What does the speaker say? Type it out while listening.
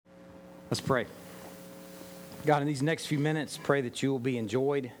Let's pray. God, in these next few minutes, pray that you will be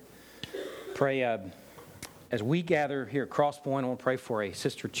enjoyed. Pray as we gather here at Crosspoint, I want to pray for a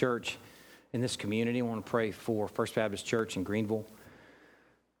sister church in this community. I want to pray for First Baptist Church in Greenville.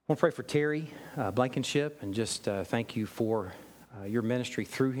 I want to pray for Terry Blankenship and just thank you for your ministry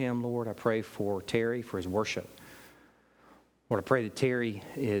through him, Lord. I pray for Terry, for his worship. Lord, I pray that Terry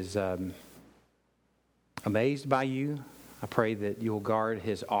is amazed by you. I pray that you will guard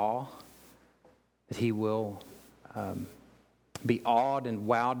his awe, that he will be awed and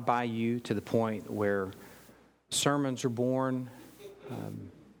wowed by you to the point where sermons are born,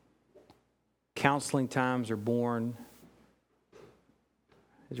 counseling times are born.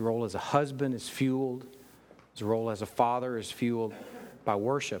 His role as a husband is fueled. His role as a father is fueled by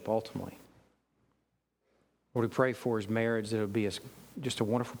worship, ultimately. Lord, we pray for his marriage that it would be just a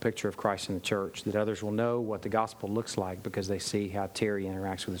wonderful picture of Christ in the church, that others will know what the gospel looks like because they see how Terry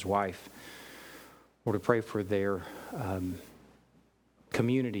interacts with his wife. Lord, we pray for their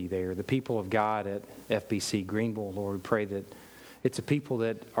community there, the people of God at FBC Greenville. Lord, we pray that it's a people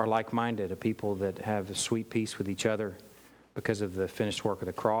that are like-minded, a people that have a sweet peace with each other because of the finished work of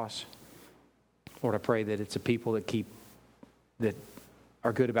the cross. Lord, I pray that it's a people that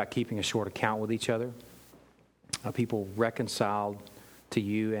are good about keeping a short account with each other, a people reconciled to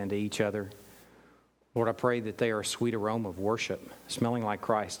you and to each other. Lord, I pray that they are a sweet aroma of worship, smelling like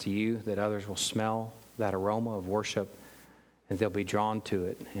Christ to you, that others will smell that aroma of worship and they'll be drawn to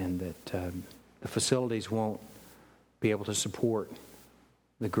it, and that the facilities won't be able to support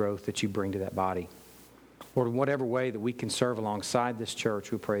the growth that you bring to that body. Lord, in whatever way that we can serve alongside this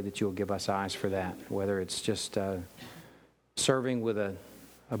church, we pray that you'll give us eyes for that, whether it's just serving with a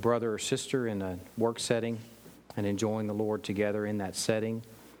brother or sister in a work setting and enjoying the Lord together in that setting,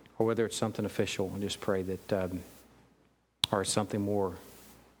 or whether it's something official, and just pray that, or something more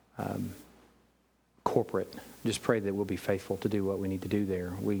corporate. Just pray that we'll be faithful to do what we need to do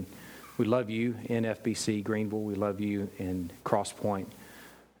there. We love you in FBC Greenville. We love you in Crosspoint,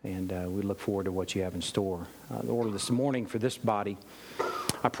 and we look forward to what you have in store. Lord, this morning for this body,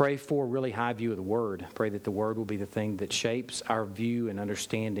 I pray for a really high view of the Word. I pray that the Word will be the thing that shapes our view and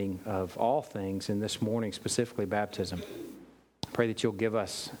understanding of all things, and this morning specifically baptism. I pray that you'll give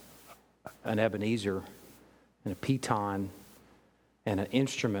us an Ebenezer and a piton and an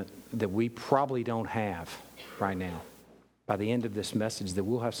instrument that we probably don't have right now. By the end of this message, that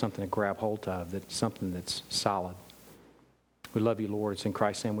we'll have something to grab hold of, that's something that's solid. We love you, Lord. It's in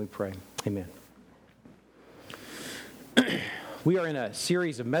Christ's name we pray. Amen. We are in a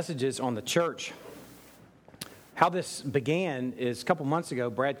series of messages on the church. How this began is a couple months ago,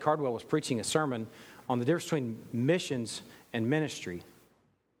 Brad Cardwell was preaching a sermon on the difference between missions and ministry,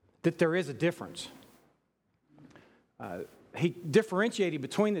 that there is a difference. He differentiated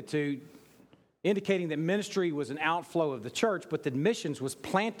between the two, indicating that ministry was an outflow of the church, but that missions was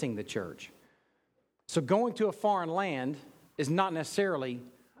planting the church. So going to a foreign land is not necessarily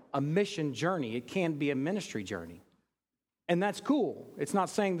a mission journey. It can be a ministry journey. And that's cool. It's not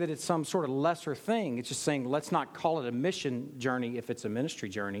saying that it's some sort of lesser thing. It's just saying let's not call it a mission journey if it's a ministry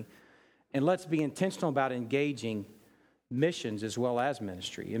journey. And let's be intentional about engaging missions as well as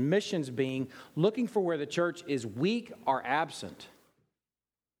ministry. And missions being looking for where the church is weak or absent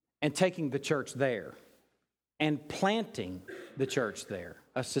and taking the church there and planting the church there.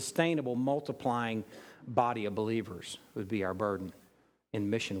 A sustainable, multiplying body of believers would be our burden in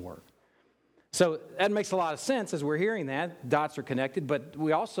mission work. So that makes a lot of sense as we're hearing that. Dots are connected, but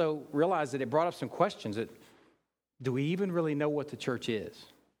we also realize that it brought up some questions. Do we even really know what the church is?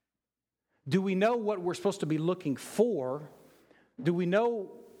 Do we know what we're supposed to be looking for?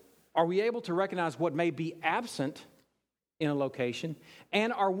 Are we able to recognize what may be absent in a location?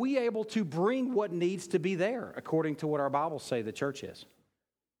 And are we able to bring what needs to be there according to what our Bibles say the church is?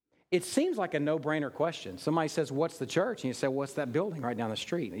 It seems like a no-brainer question. Somebody says, what's the church? And you say, what's that building right down the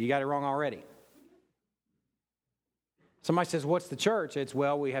street? You got it wrong already. Somebody says, what's the church? It's,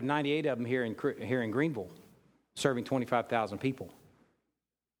 well, we have 98 of them here in Greenville, serving 25,000 people.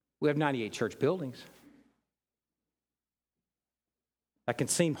 We have 98 church buildings. That can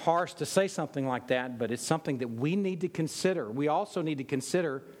seem harsh to say something like that, but it's something that we need to consider. We also need to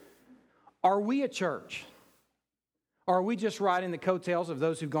consider, are we a church? Are we just riding the coattails of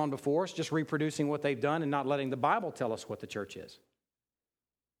those who've gone before us, just reproducing what they've done and not letting the Bible tell us what the church is?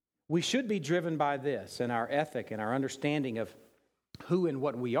 We should be driven by this, and our ethic and our understanding of who and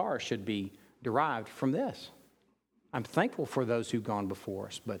what we are should be derived from this. I'm thankful for those who've gone before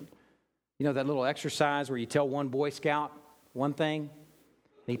us, but you know that little exercise where you tell one Boy Scout one thing, and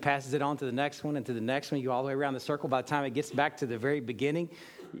he passes it on to the next one and to the next one, you go all the way around the circle. By the time it gets back to the very beginning,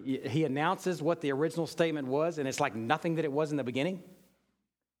 he announces what the original statement was, and it's like nothing that it was in the beginning.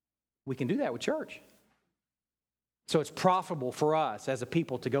 We can do that with church. So it's profitable for us as a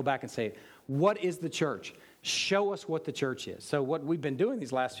people to go back and say, what is the church? Show us what the church is. So what we've been doing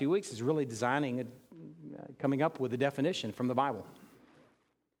these last few weeks is really coming up with a definition from the Bible.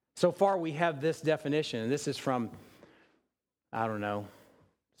 So far we have this definition, and this is from, 7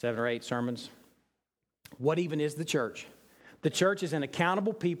 or 8 sermons. What even is the church? The church is an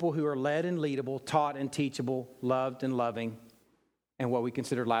accountable people who are led and leadable, taught and teachable, loved and loving, and what we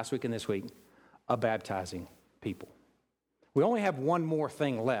considered last week and this week, a baptizing people. We only have one more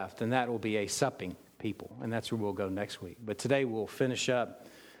thing left, and that will be a supping people, and that's where we'll go next week. But today we'll finish up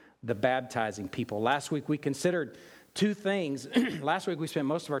the baptizing people. Last week we considered 2 things. Last week we spent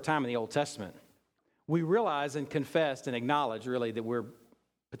most of our time in the Old Testament. We realized and confessed and acknowledged, really, that we're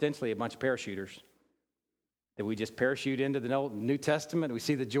potentially a bunch of parachuters. That we just parachute into the New Testament, we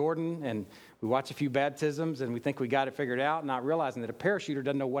see the Jordan, and we watch a few baptisms, and we think we got it figured out, not realizing that a parachuter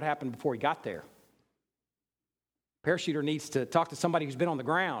doesn't know what happened before he got there. Parachuter needs to talk to somebody who's been on the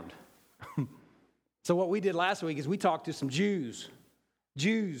ground. So what we did last week is we talked to some Jews,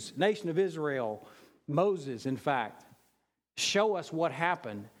 nation of Israel, Moses, in fact. Show us what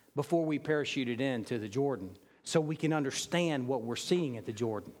happened before we parachuted into the Jordan so we can understand what we're seeing at the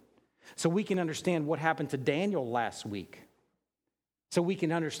Jordan. So we can understand what happened to Daniel last week. So we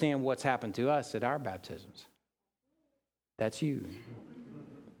can understand what's happened to us at our baptisms. That's you.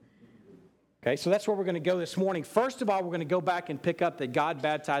 Okay, so that's where we're going to go this morning. First of all, we're going to go back and pick up that God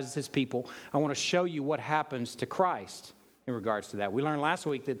baptizes his people. I want to show you what happens to Christ in regards to that. We learned last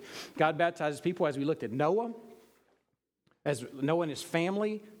week that God baptizes people as we looked at Noah, as Noah and his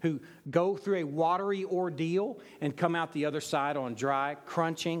family who go through a watery ordeal and come out the other side on dry,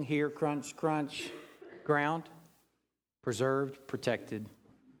 crunching, here, crunch, crunch, ground, preserved, protected,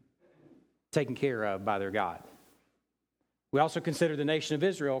 taken care of by their God. We also consider the nation of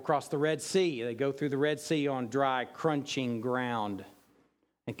Israel across the Red Sea. They go through the Red Sea on dry, crunching ground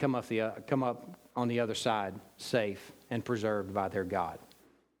and come up on the other side safe and preserved by their God.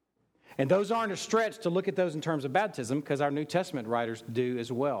 And those aren't a stretch to look at those in terms of baptism because our New Testament writers do as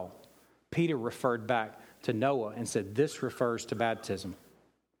well. Peter referred back to Noah and said this refers to baptism.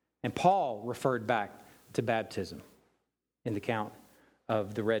 And Paul referred back to baptism in the account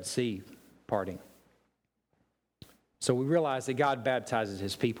of the Red Sea parting. So we realize that God baptizes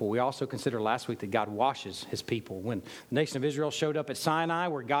his people. We also considered last week that God washes his people. When the nation of Israel showed up at Sinai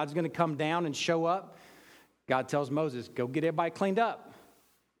where God's going to come down and show up, God tells Moses, go get everybody cleaned up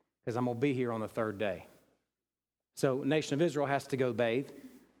because I'm going to be here on the 3rd day. So the nation of Israel has to go bathe.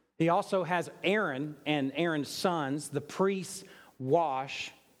 He also has Aaron and Aaron's sons, the priests,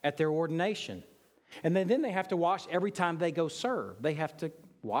 wash at their ordination. And then they have to wash every time they go serve. They have to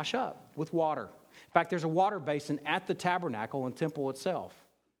wash up with water. In fact, there's a water basin at the tabernacle and temple itself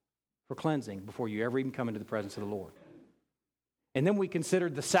for cleansing before you ever even come into the presence of the Lord. And then we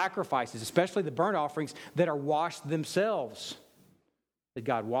considered the sacrifices, especially the burnt offerings that are washed themselves. That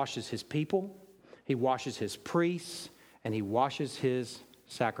God washes his people, he washes his priests, and he washes his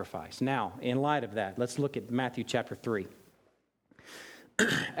sacrifice. Now, in light of that, let's look at Matthew chapter 3.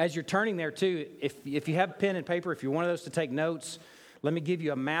 As you're turning there too, if you have pen and paper, if you're one of those to take notes, let me give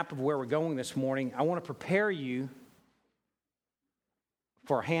you a map of where we're going this morning. I want to prepare you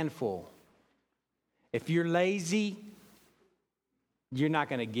for a handful. If you're lazy, you're not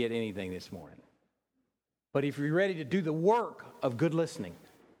going to get anything this morning. But if you're ready to do the work of good listening,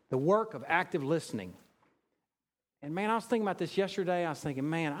 the work of active listening, and man, I was thinking about this yesterday. I was thinking,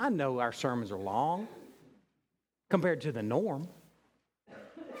 man, I know our sermons are long compared to the norm.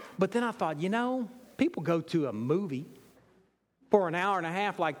 But then I thought, people go to a movie for an hour and a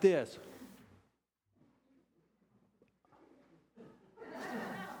half like this.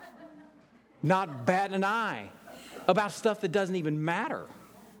 Not batting an eye about stuff that doesn't even matter.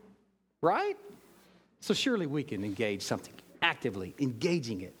 Right? So surely we can engage something, actively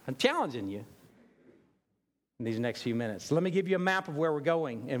engaging it. I'm challenging you in these next few minutes. Let me give you a map of where we're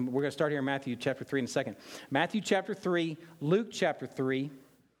going, and we're going to start here in Matthew chapter 3 in a second. Matthew chapter 3, Luke chapter 3.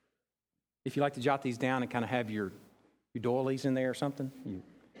 If you like to jot these down and kind of have your doilies in there or something.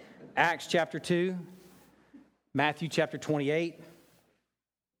 Acts chapter 2, Matthew chapter 28,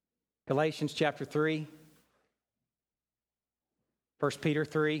 Galatians chapter 3, 1 Peter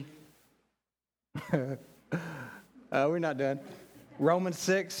 3. We're not done. Romans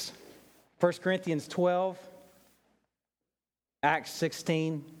 6, 1 Corinthians 12, Acts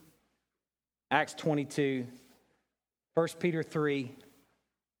 16, Acts 22, 1 Peter 3,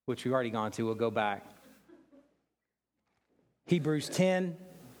 which we've already gone to. We'll go back. Hebrews 10,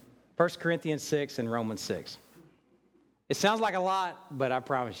 1 Corinthians 6 and Romans 6. It sounds like a lot, but I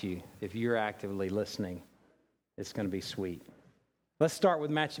promise you, if you're actively listening, it's going to be sweet. Let's start with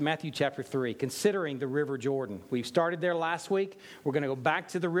Matthew chapter 3, considering the River Jordan. We started there last week. We're going to go back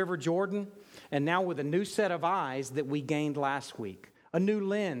to the River Jordan, and now with a new set of eyes that we gained last week. A new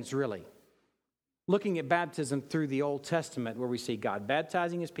lens, really. Looking at baptism through the Old Testament, where we see God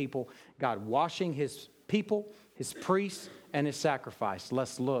baptizing his people, God washing his people, his priests, and his sacrifice.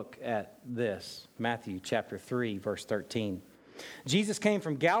 Let's look at this. Matthew chapter 3, verse 13. Jesus came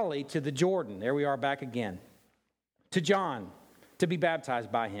from Galilee to the Jordan. There we are back again. To John, to be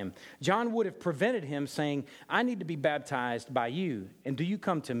baptized by him. John would have prevented him, saying, I need to be baptized by you, and do you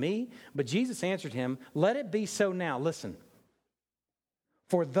come to me? But Jesus answered him, let it be so now. Listen.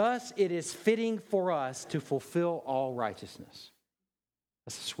 For thus it is fitting for us to fulfill all righteousness.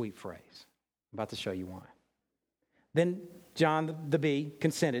 That's a sweet phrase. I'm about to show you why. Then John the Bee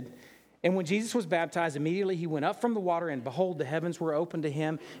consented. And when Jesus was baptized, immediately he went up from the water, and behold, the heavens were opened to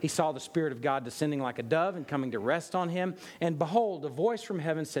him. He saw the Spirit of God descending like a dove and coming to rest on him. And behold, a voice from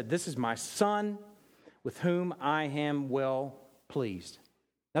heaven said, this is my Son, with whom I am well pleased.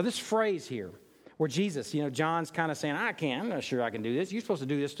 Now this phrase here, where Jesus, John's kind of saying, I'm not sure I can do this. You're supposed to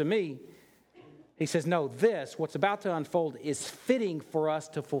do this to me. He says, no, what's about to unfold, is fitting for us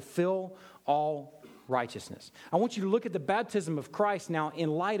to fulfill all righteousness. I want you to look at the baptism of Christ now in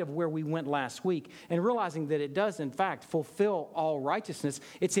light of where we went last week and realizing that it does, in fact, fulfill all righteousness.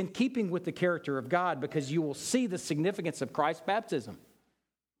 It's in keeping with the character of God because you will see the significance of Christ's baptism.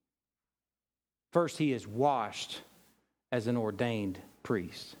 First, he is washed as an ordained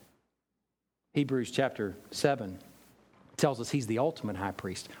priest. Hebrews chapter 7 tells us he's the ultimate high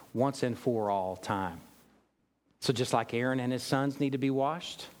priest once and for all time. So just like Aaron and his sons need to be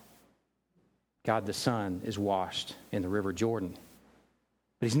washed, God the Son is washed in the River Jordan.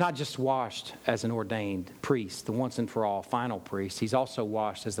 But he's not just washed as an ordained priest, the once and for all final priest. He's also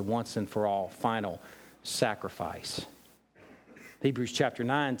washed as the once and for all final sacrifice. Hebrews chapter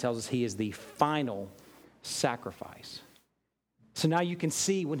 9 tells us he is the final sacrifice. So now you can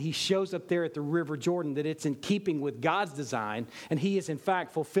see when he shows up there at the River Jordan that it's in keeping with God's design, and he is in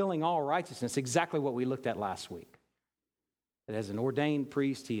fact fulfilling all righteousness, exactly what we looked at last week. That as an ordained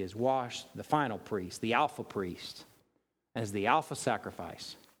priest, he is washed, the final priest, the alpha priest. As the alpha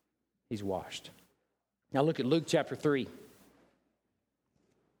sacrifice, he's washed. Now look at Luke chapter 3.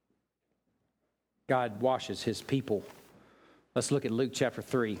 God washes his people. Let's look at Luke chapter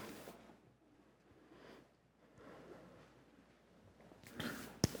 3.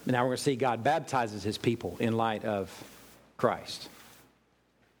 Now we're going to see God baptizes his people in light of Christ.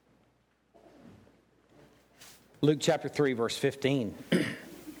 Luke chapter 3, verse 15.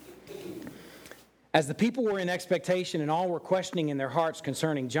 As the people were in expectation and all were questioning in their hearts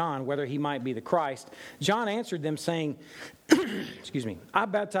concerning John, whether he might be the Christ, John answered them saying, I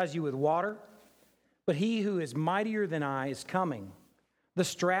baptize you with water, but he who is mightier than I is coming, the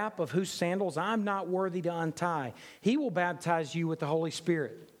strap of whose sandals I'm not worthy to untie. He will baptize you with the Holy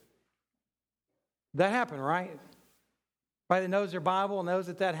Spirit. That happened, right? Everybody that knows their Bible knows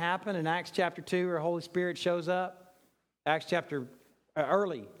that happened in Acts chapter 2 where the Holy Spirit shows up. Acts chapter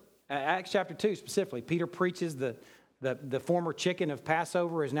 2 specifically. Peter preaches the former chicken of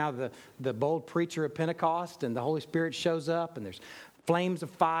Passover is now the bold preacher of Pentecost, and the Holy Spirit shows up, and there's flames of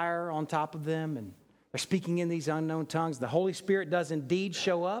fire on top of them, and they're speaking in these unknown tongues. The Holy Spirit does indeed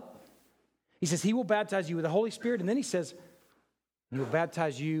show up. He says he will baptize you with the Holy Spirit, and then he says he will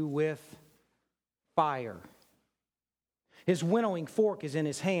baptize you with fire. His winnowing fork is in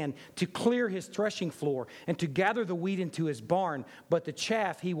his hand to clear his threshing floor and to gather the wheat into his barn, but the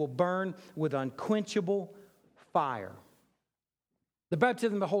chaff he will burn with unquenchable fire. The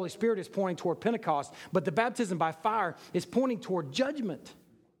baptism of the Holy Spirit is pointing toward Pentecost, but the baptism by fire is pointing toward judgment.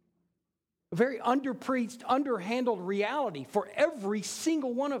 A very underpreached, underhandled reality for every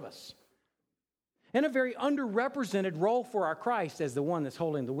single one of us. And a very underrepresented role for our Christ as the one that's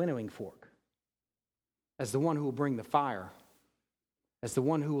holding the winnowing fork. As the one who will bring the fire, as the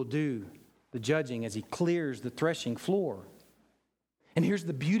one who will do the judging as he clears the threshing floor. And here's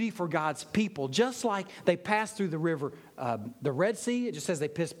the beauty for God's people. Just like they passed through the river, the Red Sea, it just says they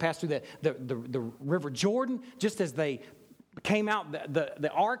passed through the River Jordan, just as they came out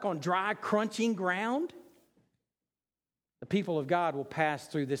the ark on dry, crunching ground. The people of God will pass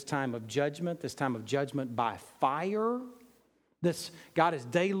through this time of judgment by fire. God has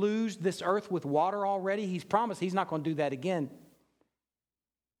deluged this earth with water already. He's promised he's not going to do that again.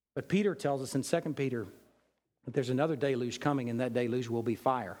 But Peter tells us in 2 Peter that there's another deluge coming, and that deluge will be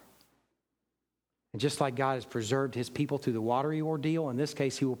fire. And just like God has preserved his people through the watery ordeal, in this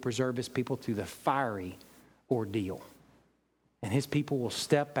case, he will preserve his people through the fiery ordeal. And his people will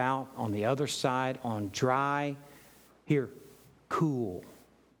step out on the other side on dry, cool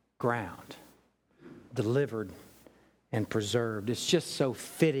ground, delivered and preserved. It's just so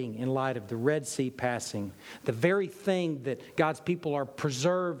fitting in light of the Red Sea passing. The very thing that God's people are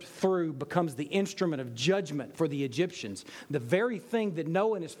preserved through becomes the instrument of judgment for the Egyptians. The very thing that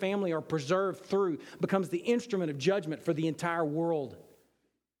Noah and his family are preserved through becomes the instrument of judgment for the entire world.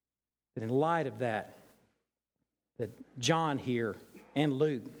 And in light of that John here and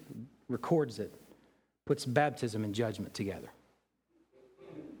Luke records it, puts baptism and judgment together.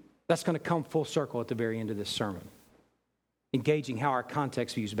 That's going to come full circle at the very end of this sermon, engaging how our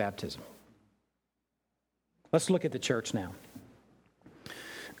context views baptism. Let's look at the church now.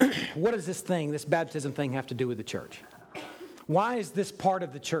 What does this baptism thing have to do with the church? Why is this part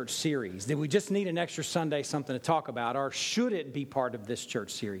of the church series? Did we just need an extra Sunday, something to talk about, or should it be part of this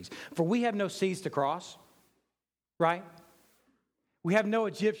church series? For we have no seas to cross, right? We have no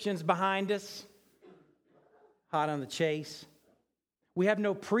Egyptians behind us, hot on the chase. We have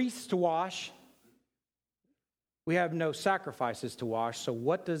no priests to wash. We have no sacrifices to wash. So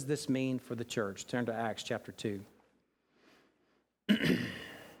what does this mean for the church? Turn to Acts chapter 2. The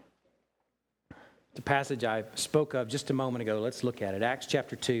passage I spoke of just a moment ago. Let's look at it. Acts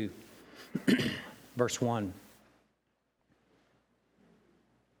chapter 2, verse 1.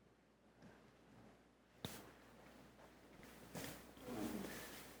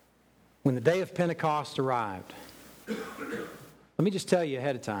 When the day of Pentecost arrived, let me just tell you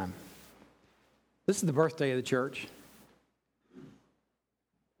ahead of time, this is the birthday of the church.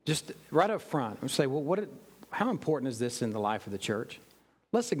 Just right up front, I'm say, well, how important is this in the life of the church?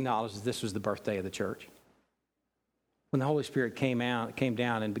 Let's acknowledge that this was the birthday of the church. When the Holy Spirit came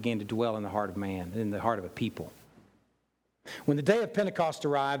down and began to dwell in the heart of man, in the heart of a people. When the day of Pentecost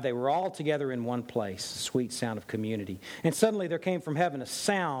arrived, they were all together in one place, a sweet sound of community. And suddenly there came from heaven a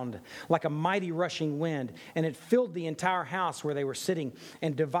sound like a mighty rushing wind, and it filled the entire house where they were sitting.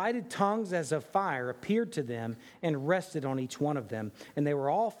 And divided tongues as of fire appeared to them and rested on each one of them. And they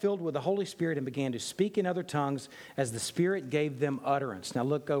were all filled with the Holy Spirit and began to speak in other tongues as the Spirit gave them utterance. Now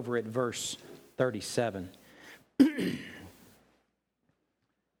look over at verse 37.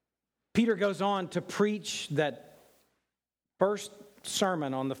 Peter goes on to preach that first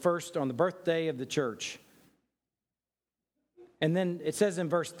sermon on the birthday of the church. And then it says in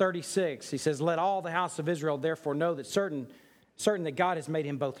verse 36, he says, "Let all the house of Israel therefore know that certain that God has made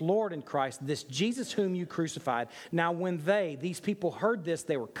him both Lord and Christ, this Jesus whom you crucified." Now when these people heard this,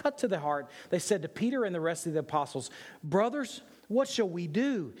 they were cut to the heart. They said to Peter and the rest of the apostles, "Brothers, what shall we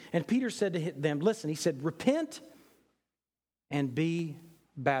do?" And Peter said to them, listen, he said, "Repent and be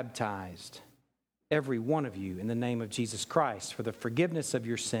baptized, every one of you, in the name of Jesus Christ, for the forgiveness of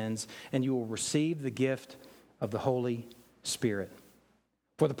your sins, and you will receive the gift of the Holy Spirit.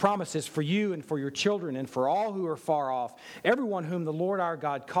 For the promise is for you and for your children and for all who are far off, everyone whom the Lord our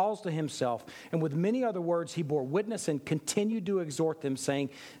God calls to himself." And with many other words he bore witness and continued to exhort them,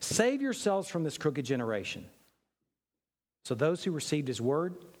 saying, "Save yourselves from this crooked generation." So those who received his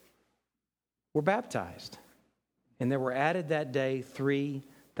word were baptized, and there were added that day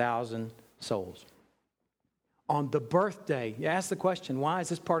 3,000 souls. On the birthday, you ask the question, why is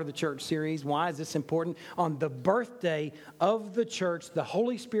this part of the church series? Why is this important? On the birthday of the church, the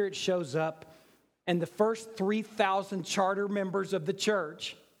Holy Spirit shows up, and the first 3,000 charter members of the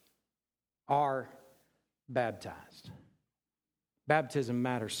church are baptized. Baptism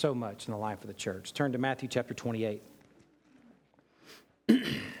matters so much in the life of the church. Turn to Matthew chapter 28.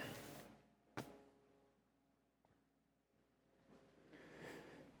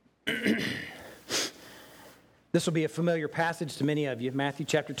 This will be a familiar passage to many of you. Matthew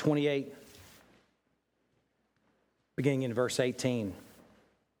chapter 28, beginning in verse 18.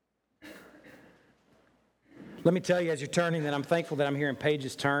 Let me tell you as you're turning that I'm thankful that I'm hearing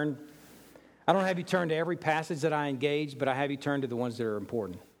pages turn. I don't have you turn to every passage that I engage, but I have you turn to the ones that are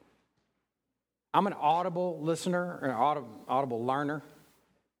important. I'm an audible listener, an audible learner,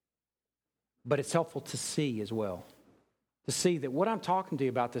 but it's helpful to see as well. To see that what I'm talking to you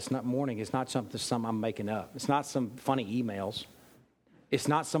about this morning is not something I'm making up. It's not some funny emails. It's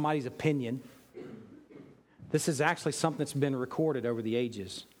not somebody's opinion. This is actually something that's been recorded over the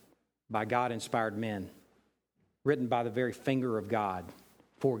ages by God-inspired men, written by the very finger of God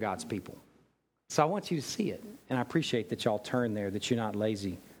for God's people. So I want you to see it, and I appreciate that y'all turn there, that you're not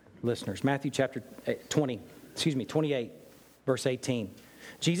lazy listeners. Matthew chapter 28, verse 18.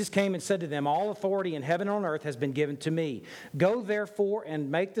 Jesus came and said to them, all authority in heaven and on earth has been given to me. Go therefore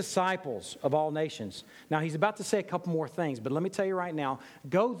and make disciples of all nations. Now he's about to say a couple more things, but let me tell you right now,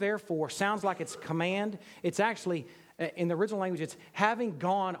 go therefore sounds like it's a command. It's actually, in the original language, it's having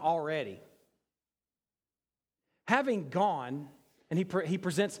gone already. Having gone, and he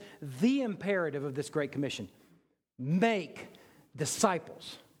presents the imperative of this Great Commission. Make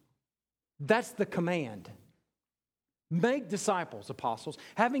disciples. That's the command. Make disciples, apostles,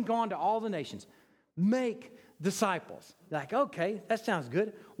 having gone to all the nations. Make disciples. Like, okay, that sounds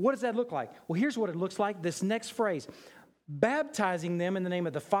good. What does that look like? Well, here's what it looks like. This next phrase, baptizing them in the name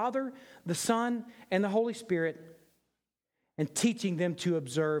of the Father, the Son, and the Holy Spirit, and teaching them to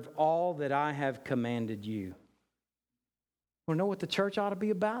observe all that I have commanded you. Want to know what the church ought to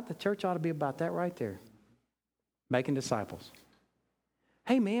be about? The church ought to be about that right there. Making disciples.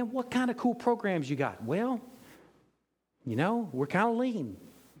 Hey, man, what kind of cool programs you got? Well, you know, we're kind of lean.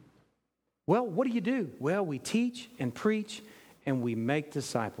 Well, what do? Well, we teach and preach and we make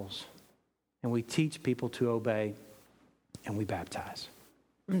disciples. And we teach people to obey and we baptize.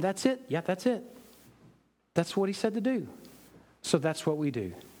 And that's it. Yeah, that's it. That's what he said to do. So that's what we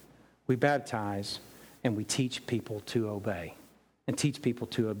do. We baptize and we teach people to obey and teach people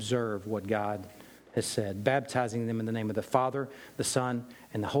to observe what God has said, baptizing them in the name of the Father, the Son,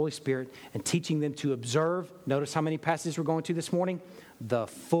 and the Holy Spirit, and teaching them to observe. Notice how many passages we're going to this morning? The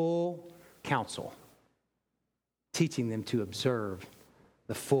full counsel. Teaching them to observe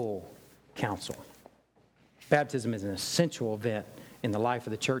the full counsel. Baptism is an essential event in the life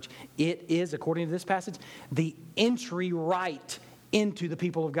of the church. It is, according to this passage, the entry right into the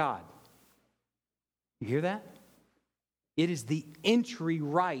people of God. You hear that? It is the entry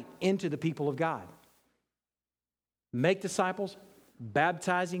right into the people of God. Make disciples,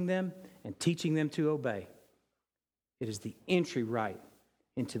 baptizing them, and teaching them to obey. It is the entry right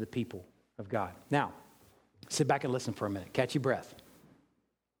into the people of God. Now, sit back and listen for a minute. Catch your breath.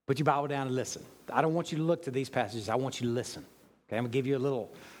 Put your Bible down and listen. I don't want you to look to these passages. I want you to listen. Okay, I'm going to give you a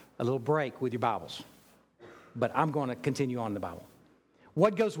little break with your Bibles. But I'm going to continue on in the Bible.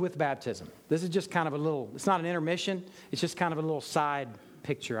 What goes with baptism? This is just kind of it's not an intermission. It's just kind of a little side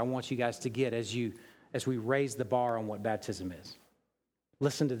picture I want you guys to get as we raise the bar on what baptism is.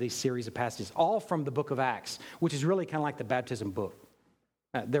 Listen to these series of passages, all from the book of Acts, which is really kind of like the baptism book.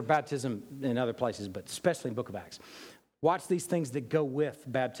 There's baptism in other places, but especially in the book of Acts. Watch these things that go with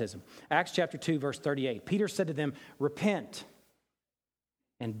baptism. Acts chapter 2, verse 38. Peter said to them, repent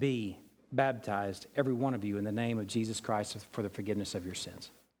and be baptized, every one of you, in the name of Jesus Christ for the forgiveness of your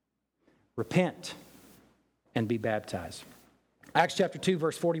sins. Repent and be baptized. Acts chapter 2,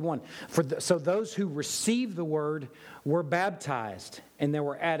 verse 41. So those who received the word were baptized, and there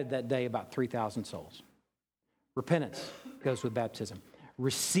were added that day about 3,000 souls. Repentance goes with baptism.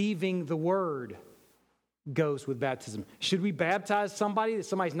 Receiving the word goes with baptism. Should we baptize somebody that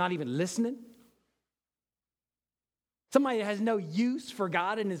somebody's not even listening? Somebody that has no use for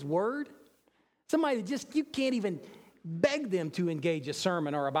God and His word? Somebody that you can't even beg them to engage a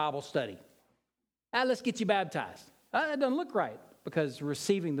sermon or a Bible study. Let's get you baptized. That doesn't look right, because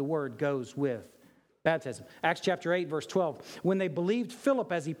receiving the word goes with baptism. Acts chapter 8, verse 12. When they believed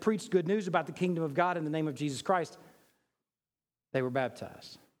Philip as he preached good news about the kingdom of God in the name of Jesus Christ, they were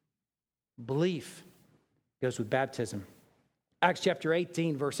baptized. Belief goes with baptism. Acts chapter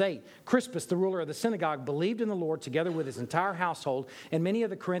 18, verse 8. Crispus, the ruler of the synagogue, believed in the Lord together with his entire household, and many of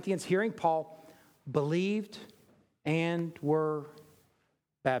the Corinthians, hearing Paul, believed and were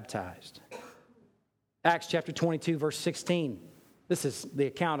baptized. Acts chapter 22, verse 16. This is the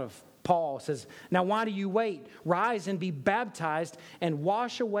account of Paul. It says, now why do you wait? Rise and be baptized and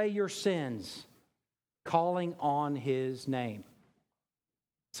wash away your sins, calling on his name.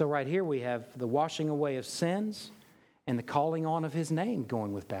 So right here we have the washing away of sins and the calling on of his name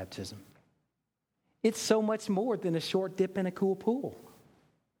going with baptism. It's so much more than a short dip in a cool pool.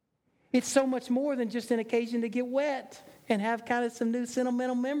 It's so much more than just an occasion to get wet and have kind of some new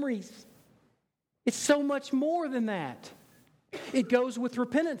sentimental memories. It's so much more than that. It goes with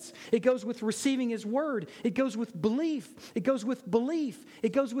repentance. It goes with receiving his word. It goes with belief. It goes with belief.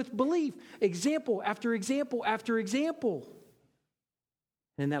 It goes with belief. Example after example after example.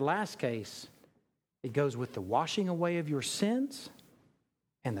 And in that last case, it goes with the washing away of your sins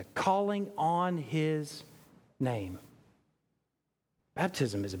and the calling on his name.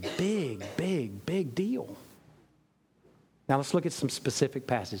 Baptism is a big, big, big deal. Now let's look at some specific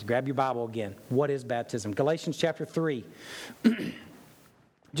passages. Grab your Bible again. What is baptism? Galatians chapter 3.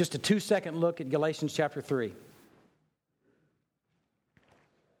 Just a 2-second look at Galatians chapter 3.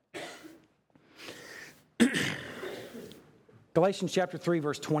 Galatians chapter 3,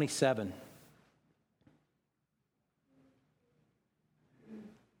 verse 27.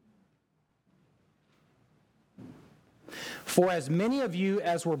 For as many of you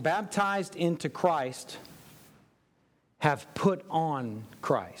as were baptized into Christ have put on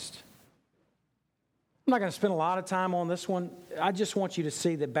Christ. I'm not going to spend a lot of time on this one. I just want you to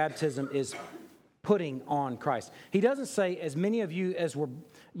see that baptism is putting on Christ. He doesn't say as many of you as were,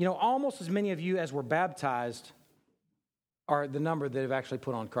 almost as many of you as were baptized are the number that have actually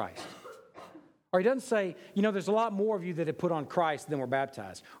put on Christ. Or he doesn't say, there's a lot more of you that have put on Christ than were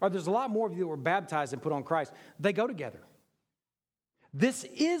baptized. Or there's a lot more of you that were baptized and put on Christ. They go together. This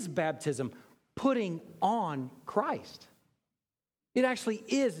is baptism, putting on Christ. It actually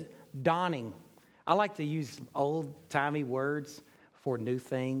is donning. I like to use old-timey words for new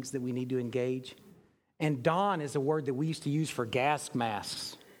things that we need to engage. And don is a word that we used to use for gas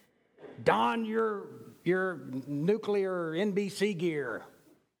masks. Don your nuclear NBC gear.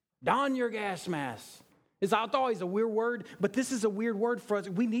 Don your gas mask. It's always a weird word, but this is a weird word for us.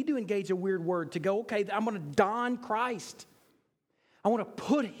 We need to engage a weird word to go, okay, I'm going to don Christ. I want to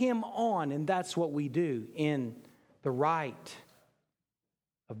put him on, and that's what we do in the rite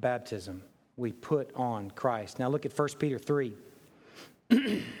of baptism. We put on Christ. Now look at 1 Peter 3.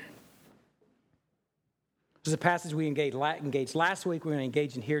 This is a passage we engaged last week. We're going to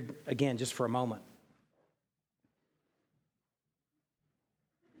engage in here again just for a moment.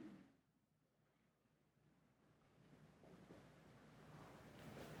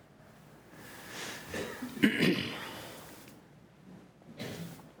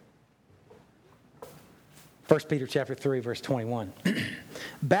 First Peter chapter 3, verse 21.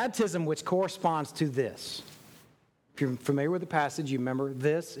 Baptism which corresponds to this. If you're familiar with the passage, you remember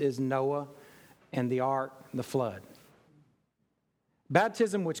this is Noah and the ark, the flood.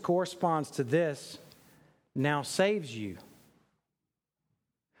 Baptism which corresponds to this now saves you.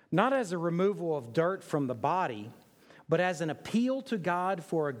 Not as a removal of dirt from the body, but as an appeal to God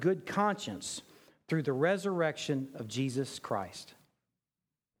for a good conscience through the resurrection of Jesus Christ.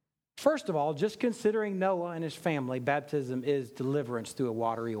 First of all, just considering Noah and his family, baptism is deliverance through a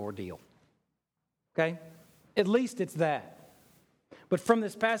watery ordeal. Okay? At least it's that. But from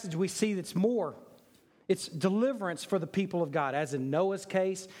this passage, we see it's more. It's deliverance for the people of God, as in Noah's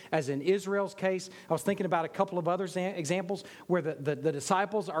case, as in Israel's case. I was thinking about a couple of other examples where the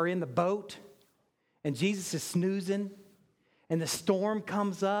disciples are in the boat and Jesus is snoozing and the storm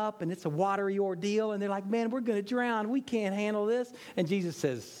comes up and it's a watery ordeal and they're like, man, we're going to drown. We can't handle this. And Jesus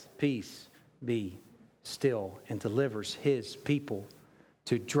says, peace, be still, and delivers his people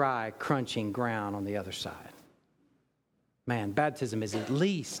to dry, crunching ground on the other side. Man, baptism is at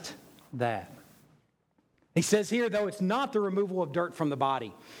least that. He says here, though, it's not the removal of dirt from the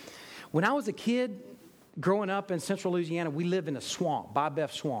body. When I was a kid, growing up in central Louisiana, we lived in a swamp,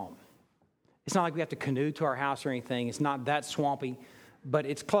 Bobef Swamp. It's not like we have to canoe to our house or anything. It's not that swampy, but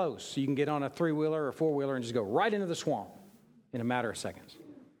it's close. So you can get on a 3-wheeler or 4-wheeler and just go right into the swamp in a matter of seconds.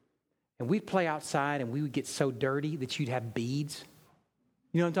 And we'd play outside and we would get so dirty that you'd have beads.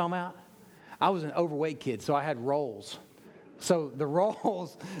 You know what I'm talking about? I was an overweight kid, so I had rolls. So the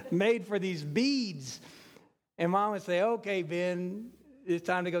rolls made for these beads. And Mom would say, okay, Ben, it's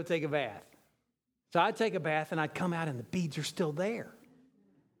time to go take a bath. So I'd take a bath and I'd come out and the beads are still there.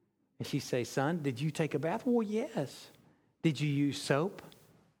 And she'd say, son, did you take a bath? Well, yes. Did you use soap?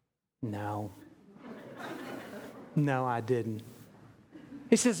 No. No, I didn't.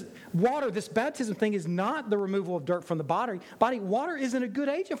 He says, water, this baptism thing is not the removal of dirt from the body. Water isn't a good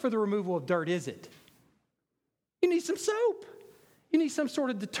agent for the removal of dirt, is it? You need some soap. You need some sort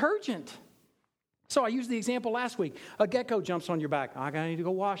of detergent. So I used the example last week. A gecko jumps on your back. I need to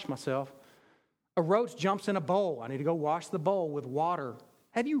go wash myself. A roach jumps in a bowl. I need to go wash the bowl with water.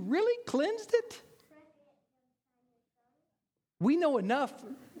 Have you really cleansed it? We know enough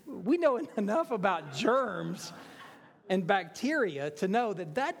about germs and bacteria to know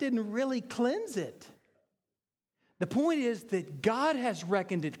that didn't really cleanse it. The point is that God has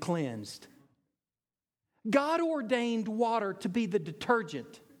reckoned it cleansed. God ordained water to be the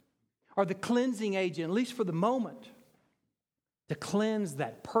detergent or the cleansing agent, at least for the moment, to cleanse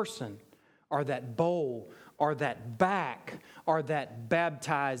that person or that bowl or that back or that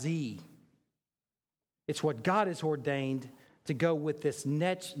baptizee. It's what God has ordained to go with this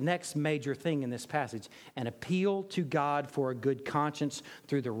next major thing in this passage, an appeal to God for a good conscience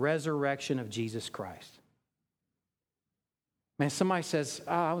through the resurrection of Jesus Christ. Man, somebody says,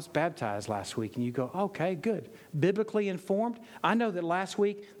 I was baptized last week, and you go, okay, good. Biblically informed, I know that last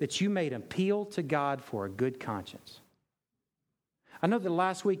week that you made an appeal to God for a good conscience. I know that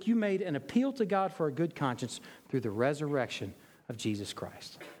last week you made an appeal to God for a good conscience through the resurrection of Jesus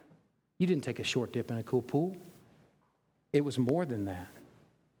Christ. You didn't take a short dip in a cool pool. It was more than that.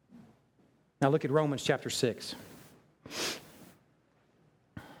 Now look at Romans chapter 6.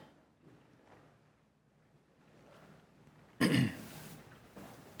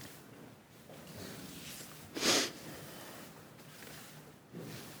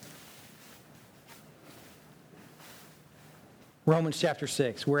 Romans chapter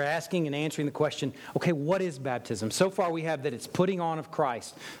 6. We're asking and answering the question, okay, what is baptism? So far we have that it's putting on of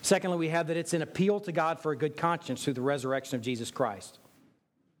Christ. Secondly, we have that it's an appeal to God for a good conscience through the resurrection of Jesus Christ.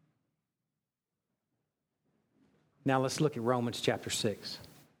 Now let's look at Romans chapter 6,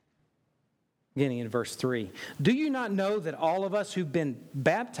 beginning in verse 3. Do you not know that all of us who've been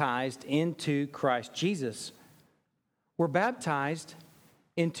baptized into Christ Jesus were baptized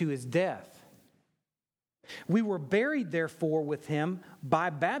into his death? We were buried, therefore, with him by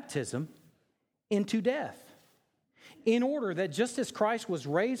baptism into death, in order that just as Christ was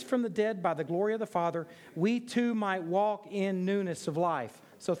raised from the dead by the glory of the Father, we too might walk in newness of life.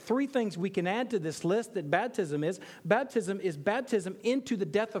 So 3 things we can add to this list that baptism is. Baptism is baptism into the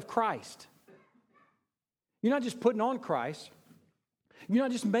death of Christ. You're not just putting on Christ. You're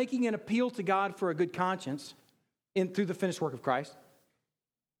not just making an appeal to God for a good conscience through the finished work of Christ.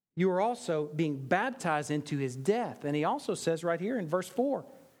 You are also being baptized into his death. And he also says right here in verse 4,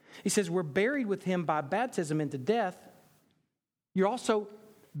 he says, we're buried with him by baptism into death. You're also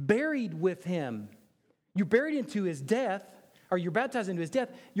buried with him. You're buried into his death, or you're baptized into his death.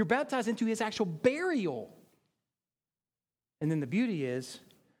 You're baptized into his actual burial. And then the beauty is,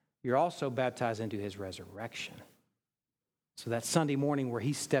 you're also baptized into his resurrection. So that Sunday morning where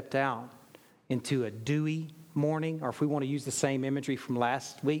he stepped out into a dewy morning, or if we want to use the same imagery from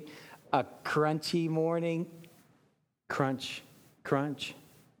last week, a crunchy morning, crunch, crunch,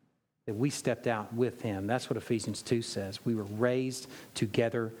 that we stepped out with him. That's what Ephesians 2 says. We were raised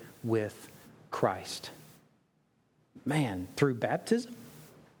together with Christ. Man, through baptism.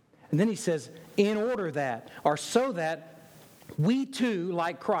 And then he says, in order that, or so that we too,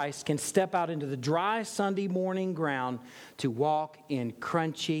 like Christ, can step out into the dry Sunday morning ground to walk in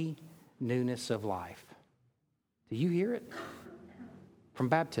crunchy newness of life. Do you hear it? From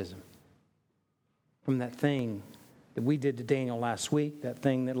baptism. From that thing that we did to Daniel last week, that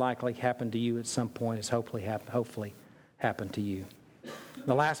thing that likely happened to you at some point has hopefully happened to you.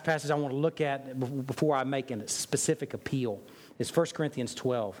 The last passage I want to look at before I make a specific appeal is 1 Corinthians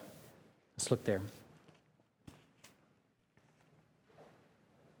 12. Let's look there.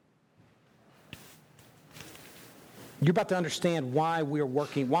 You're about to understand why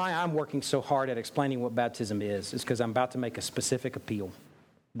I'm working so hard at explaining what baptism is. It's because I'm about to make a specific appeal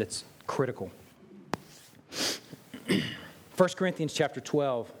that's critical. 1 Corinthians chapter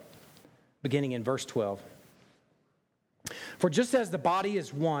 12, beginning in verse 12. For just as the body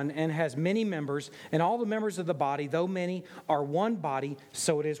is one and has many members, and all the members of the body, though many, are one body,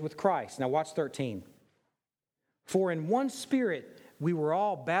 so it is with Christ. Now watch 13. For in one Spirit we were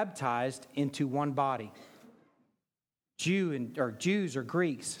all baptized into one body. Jews or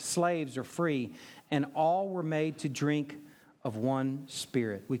Greeks, slaves or free, and all were made to drink of one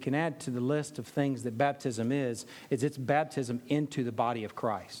Spirit. We can add to the list of things that baptism is it's baptism into the body of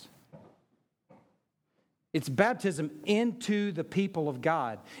Christ. It's baptism into the people of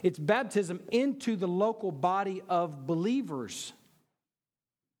God. It's baptism into the local body of believers.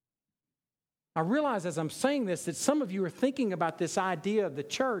 I realize as I'm saying this that some of you are thinking about this idea of the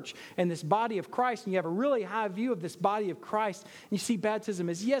church and this body of Christ, and you have a really high view of this body of Christ. And you see baptism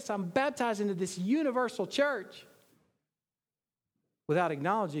as, yes, I'm baptized into this universal church, without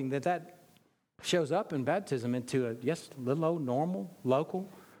acknowledging that shows up in baptism into a, little old normal, local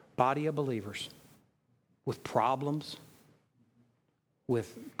body of believers with problems,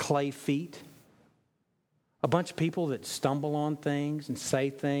 with clay feet, a bunch of people that stumble on things and say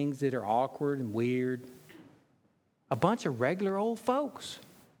things that are awkward and weird. A bunch of regular old folks.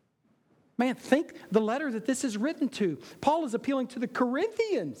 Man, think the letter that this is written to. Paul is appealing to the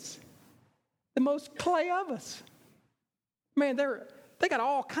Corinthians, the most clay of us. Man, they got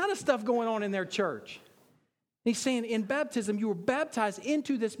all kind of stuff going on in their church. He's saying in baptism, you were baptized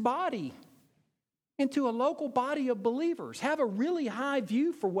into this body, into a local body of believers. Have a really high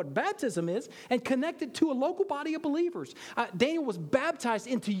view for what baptism is and connect it to a local body of believers. Daniel was baptized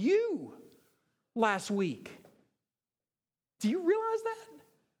into you last week. Do you realize that?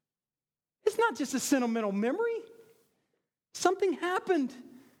 It's not just a sentimental memory. Something happened.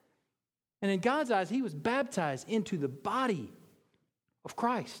 And in God's eyes, he was baptized into the body of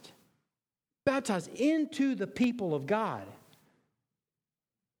Christ. Baptized into the people of God.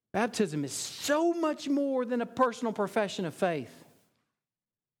 Baptism is so much more than a personal profession of faith.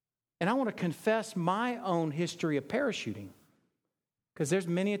 And I want to confess my own history of parachuting. Because there's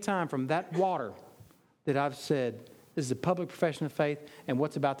many a time from that water that I've said, this is a public profession of faith, and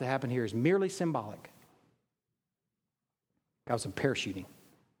what's about to happen here is merely symbolic. I was in parachuting.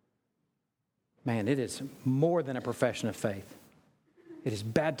 Man, it is more than a profession of faith. It is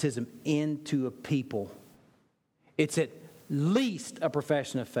baptism into a people. It's at least a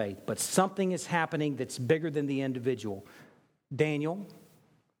profession of faith, but something is happening that's bigger than the individual. Daniel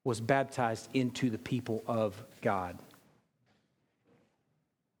was baptized into the people of God.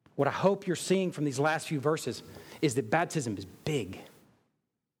 What I hope you're seeing from these last few verses is that baptism is big.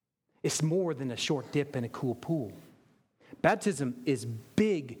 It's more than a short dip in a cool pool. Baptism is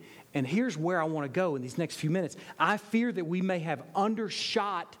big, and here's where I want to go in these next few minutes. I fear that we may have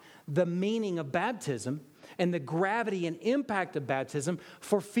undershot the meaning of baptism and the gravity and impact of baptism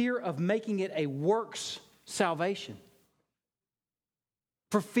for fear of making it a works salvation.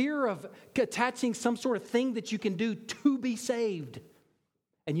 For fear of attaching some sort of thing that you can do to be saved.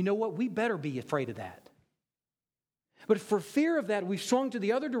 And you know what? We better be afraid of that. But for fear of that, we've swung to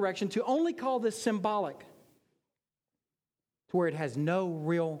the other direction to only call this symbolic, to where it has no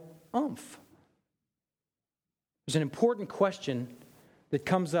real oomph. There's an important question that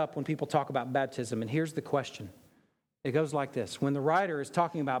comes up when people talk about baptism, and here's the question. It goes like this. When the writer is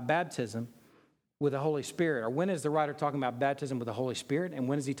talking about baptism with the Holy Spirit, or when is the writer talking about baptism with the Holy Spirit, and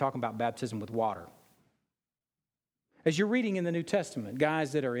when is he talking about baptism with water? As you're reading in the New Testament,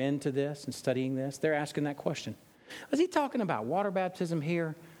 guys that are into this and studying this, they're asking that question. Is he talking about water baptism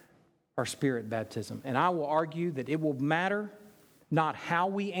here or spirit baptism? And I will argue that it will matter not how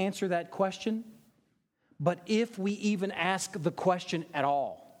we answer that question, but if we even ask the question at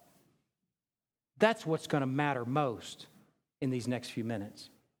all. That's what's going to matter most in these next few minutes.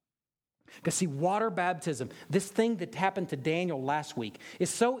 Because see, water baptism, this thing that happened to Daniel last week, is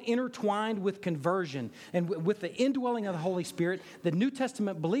so intertwined with conversion and with the indwelling of the Holy Spirit that New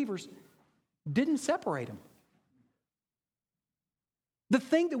Testament believers didn't separate them. The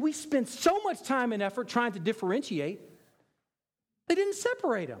thing that we spend so much time and effort trying to differentiate, they didn't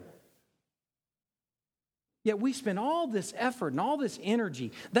separate them. Yet we spend all this effort and all this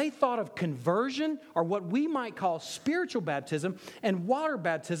energy. They thought of conversion, or what we might call spiritual baptism, and water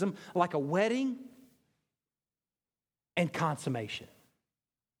baptism like a wedding and consummation.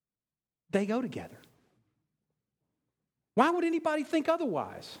 They go together. Why would anybody think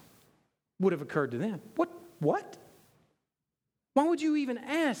otherwise? Would have occurred to them. What? Why would you even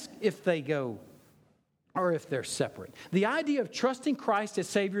ask if they go or if they're separate? The idea of trusting Christ as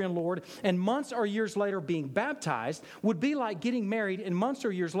Savior and Lord and months or years later being baptized would be like getting married and months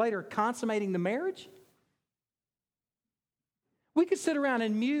or years later consummating the marriage. We could sit around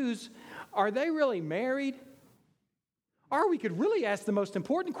and muse, are they really married? Or we could really ask the most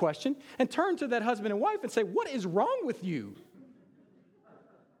important question and turn to that husband and wife and say, what is wrong with you?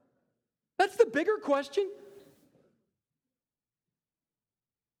 That's the bigger question.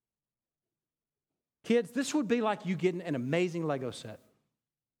 Kids, this would be like you getting an amazing Lego set.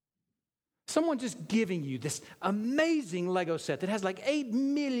 Someone just giving you this amazing Lego set that has like 8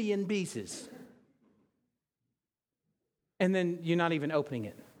 million pieces. And then you're not even opening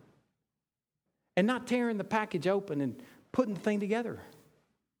it. And not tearing the package open and putting the thing together.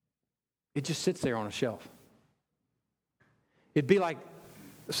 It just sits there on a shelf. It'd be like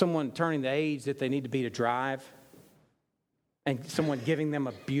someone turning the age that they need to be to drive. And someone giving them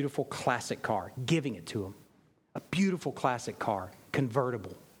a beautiful classic car, giving it to them. A beautiful classic car,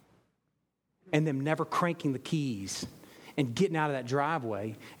 convertible. And them never cranking the keys and getting out of that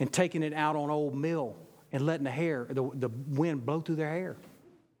driveway and taking it out on Old Mill and letting the wind blow through their hair.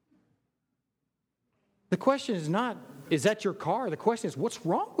 The question is not, is that your car? The question is, what's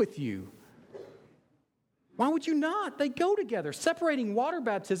wrong with you? Why would you not? They go together. Separating water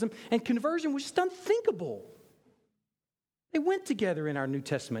baptism and conversion was just unthinkable. They went together in our New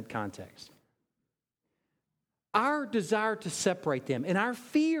Testament context. Our desire to separate them and our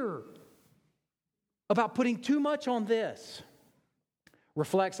fear about putting too much on this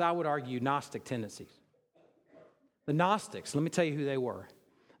reflects, I would argue, Gnostic tendencies. The Gnostics, let me tell you who they were.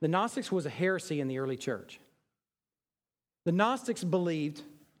 The Gnostics was a heresy in the early church. The Gnostics believed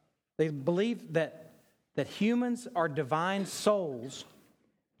that humans are divine souls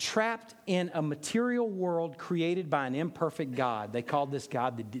trapped in a material world created by an imperfect God. They called this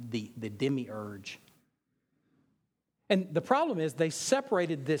God the demiurge. And the problem is they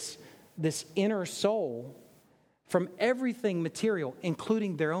separated this inner soul from everything material,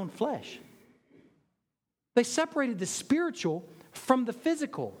 including their own flesh. They separated the spiritual from the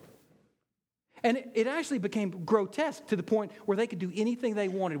physical. And it actually became grotesque to the point where they could do anything they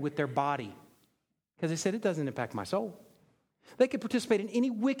wanted with their body. Because they said, it doesn't impact my soul. They could participate in any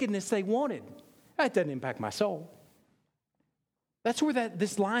wickedness they wanted. That doesn't impact my soul. That's where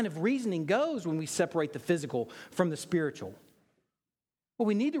this line of reasoning goes when we separate the physical from the spiritual. What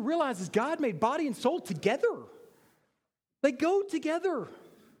we need to realize is God made body and soul together. They go together.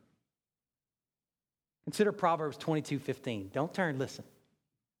 Consider Proverbs 22:15. Don't turn, listen.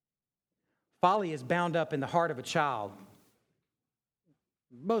 Folly is bound up in the heart of a child.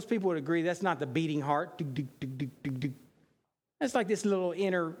 Most people would agree that's not the beating heart. That's like this little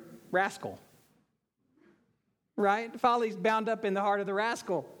inner rascal. Right? Folly's bound up in the heart of the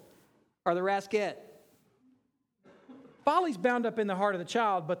rascal or the rascette. Folly's bound up in the heart of the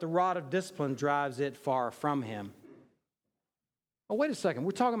child, but the rod of discipline drives it far from him. Oh, wait a second.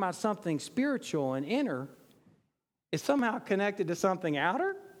 We're talking about something spiritual and inner. Is somehow connected to something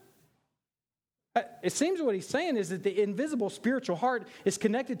outer? It seems what he's saying is that the invisible spiritual heart is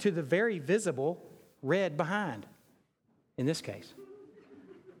connected to the very visible red behind. In this case,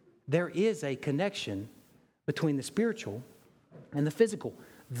 there is a connection between the spiritual and the physical.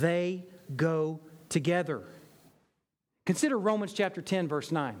 They go together. Consider Romans chapter 10,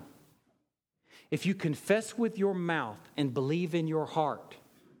 verse 9. If you confess with your mouth and believe in your heart,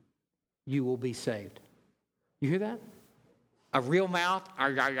 you will be saved. You hear that? A real mouth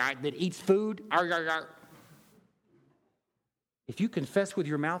that eats food. If you confess with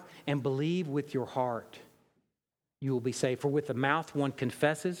your mouth and believe with your heart, you will be saved. For with the mouth one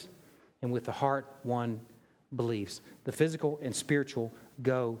confesses, and with the heart one believes. The physical and spiritual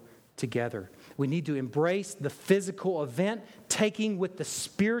go together. We need to embrace the physical event, taking with the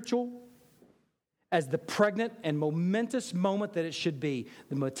spiritual as the pregnant and momentous moment that it should be.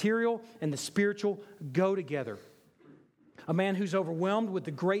 The material and the spiritual go together. A man who's overwhelmed with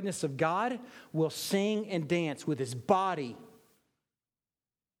the greatness of God will sing and dance with his body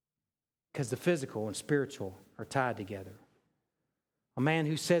because the physical and spiritual are tied together. A man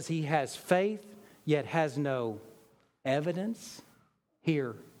who says he has faith yet has no evidence,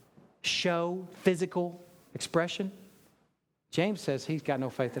 here, show, physical expression. James says he's got no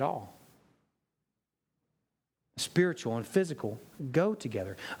faith at all. Spiritual and physical go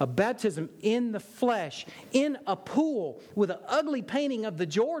together. A baptism in the flesh, in a pool with an ugly painting of the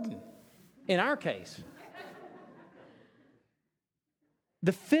Jordan, in our case.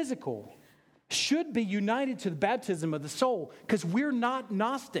 The physical should be united to the baptism of the soul because we're not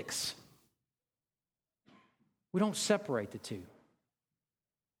Gnostics. We don't separate the two.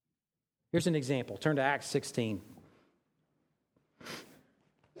 Here's an example. Turn to Acts 16.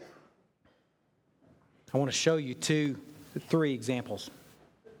 I want to show you three examples.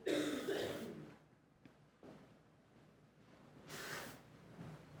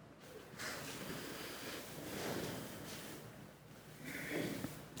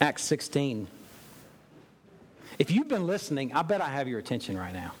 Acts 16. If you've been listening, I bet I have your attention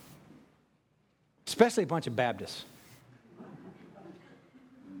right now. Especially a bunch of Baptists.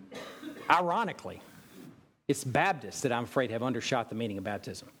 Ironically, it's Baptists that I'm afraid have undershot the meaning of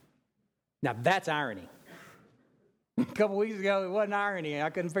baptism. Now, that's irony. A couple weeks ago, it wasn't irony. I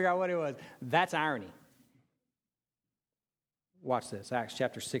couldn't figure out what it was. That's irony. Watch this, Acts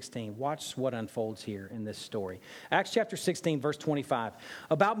chapter 16. Watch what unfolds here in this story. Acts chapter 16, verse 25.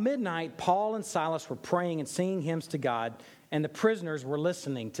 About midnight, Paul and Silas were praying and singing hymns to God, and the prisoners were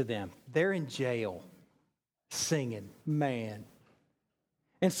listening to them. They're in jail, singing. Man.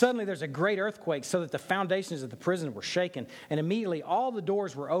 And suddenly there's a great earthquake so that the foundations of the prison were shaken. And immediately all the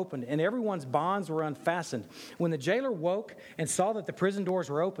doors were opened and everyone's bonds were unfastened. When the jailer woke and saw that the prison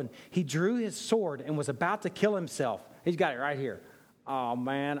doors were open, he drew his sword and was about to kill himself. He's got it right here. Oh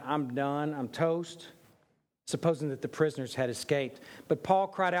man, I'm done. I'm toast. Supposing that the prisoners had escaped. But Paul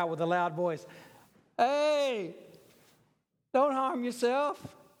cried out with a loud voice, "Hey, don't harm yourself.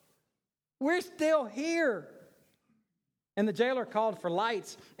 We're still here." And the jailer called for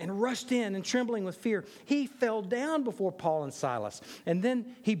lights and rushed in, and trembling with fear, he fell down before Paul and Silas. And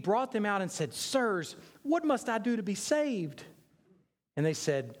then he brought them out and said, "Sirs, what must I do to be saved?" And they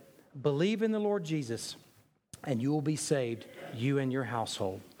said, "Believe in the Lord Jesus, and you will be saved, you and your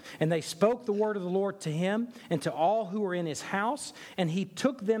household." And they spoke the word of the Lord to him and to all who were in his house. And he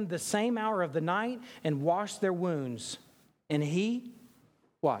took them the same hour of the night and washed their wounds. And he,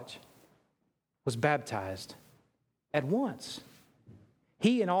 watch, was baptized at once,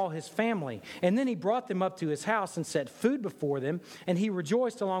 he and all his family. And then he brought them up to his house and set food before them. And he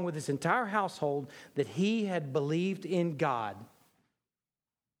rejoiced along with his entire household that he had believed in God.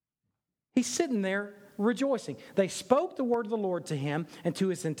 He's sitting there rejoicing. They spoke the word of the Lord to him and to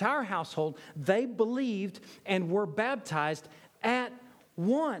his entire household. They believed and were baptized at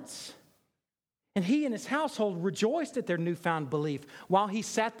once. And he and his household rejoiced at their newfound belief. While he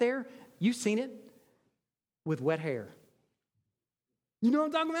sat there, you've seen it, with wet hair. You know what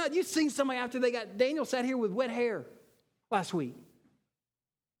I'm talking about? You've seen somebody after Daniel sat here with wet hair last week.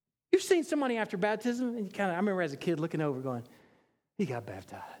 You've seen somebody after baptism, and I remember as a kid looking over going, he got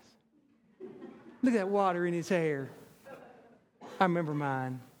baptized. Look at that water in his hair. I remember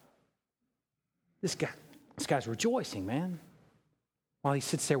mine. This guy's rejoicing, man, while he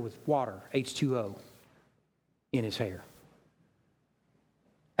sits there with water, H2O, in his hair.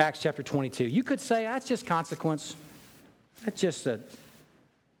 Acts chapter 22. You could say that's just consequence. That's just an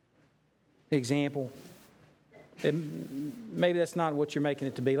example. Maybe that's not what you're making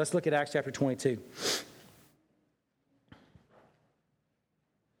it to be. Let's look at Acts chapter 22.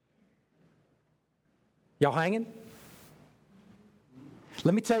 Y'all hanging?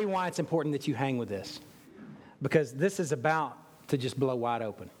 Let me tell you why it's important that you hang with this. Because this is about to just blow wide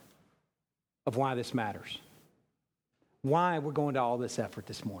open of why this matters. Why we're going to all this effort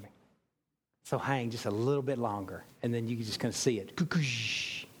this morning. So hang just a little bit longer, and then you're just going to see it.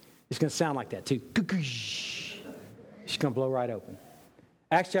 It's going to sound like that too. It's going to blow right open.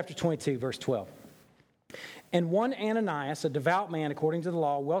 Acts chapter 22, verse 12. And one Ananias, a devout man according to the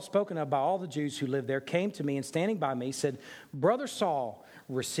law, well spoken of by all the Jews who lived there, came to me and standing by me said, Brother Saul,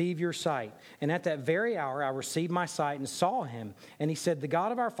 receive your sight. And at that very hour I received my sight and saw him. And he said, the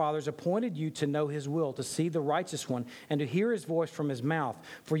God of our fathers appointed you to know his will, to see the righteous one, and to hear his voice from his mouth.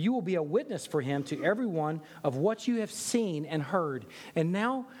 For you will be a witness for him to everyone of what you have seen and heard. And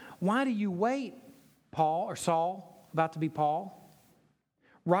now, why do you wait, Paul, or Saul, about to be Paul?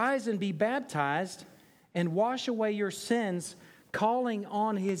 Rise and be baptized and wash away your sins, calling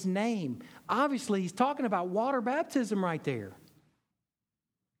on his name. Obviously, he's talking about water baptism right there.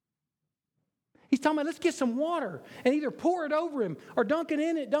 He's talking about let's get some water and either pour it over him or dunk him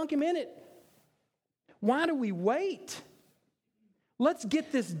in it. Why do we wait? Let's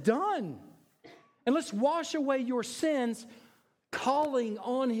get this done. And let's wash away your sins, calling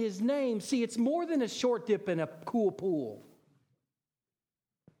on his name. See, it's more than a short dip in a cool pool.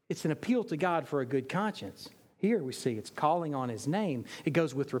 It's an appeal to God for a good conscience. Here we see it's calling on his name. It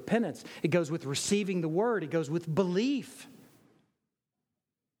goes with repentance. It goes with receiving the word. It goes with belief.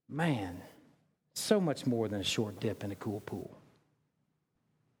 Man, so much more than a short dip in a cool pool.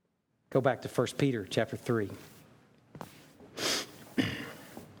 Go back to 1 Peter chapter 3.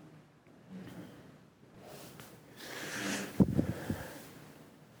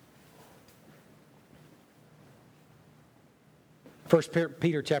 1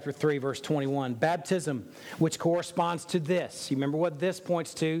 Peter chapter 3, verse 21. Baptism, which corresponds to this. You remember what this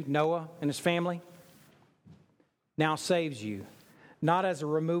points to? Noah and his family? Now saves you, not as a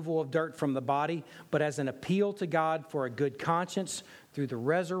removal of dirt from the body, but as an appeal to God for a good conscience through the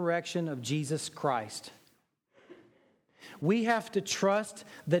resurrection of Jesus Christ. We have to trust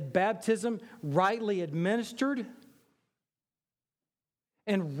that baptism, rightly administered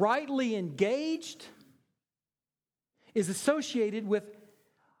and rightly engaged, is associated with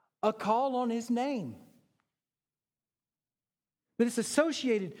a call on his name. That it's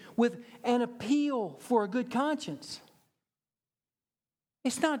associated with an appeal for a good conscience.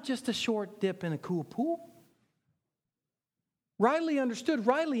 It's not just a short dip in a cool pool. Rightly understood,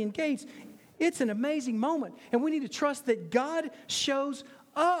 rightly engaged, it's an amazing moment. And we need to trust that God shows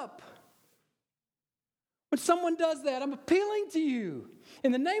up. When someone does that, I'm appealing to you.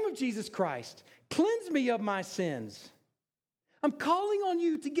 In the name of Jesus Christ, cleanse me of my sins. I'm calling on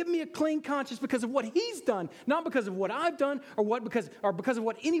you to give me a clean conscience because of what he's done, not because of what I've done or because of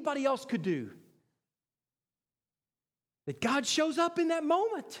what anybody else could do. That God shows up in that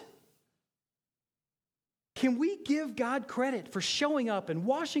moment. Can we give God credit for showing up and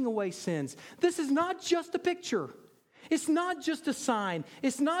washing away sins? This is not just a picture. It's not just a sign.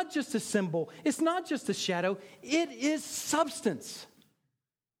 It's not just a symbol. It's not just a shadow. It is substance.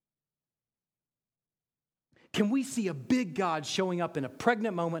 Can we see a big God showing up in a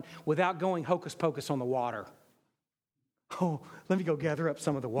pregnant moment without going hocus pocus on the water? Oh, let me go gather up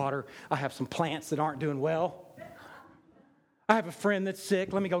some of the water. I have some plants that aren't doing well. I have a friend that's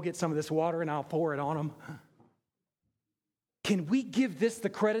sick. Let me go get some of this water and I'll pour it on them. Can we give this the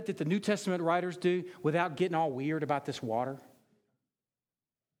credit that the New Testament writers do without getting all weird about this water?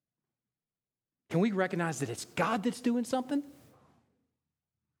 Can we recognize that it's God that's doing something?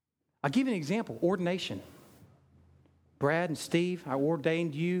 I'll give you an example. Ordination. Brad and Steve, I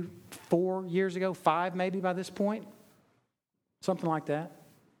ordained you 4 years ago, 5 maybe by this point. Something like that.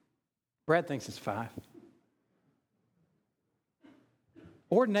 Brad thinks it's 5.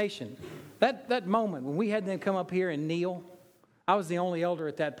 Ordination. That moment when we had them come up here and kneel, I was the only elder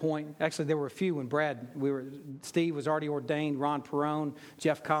at that point. Actually, there were a few when Steve was already ordained, Ron Perone,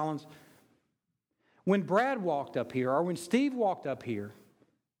 Jeff Collins. When Brad walked up here, or when Steve walked up here,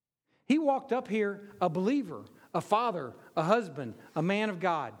 he walked up here a believer, a father, a husband, a man of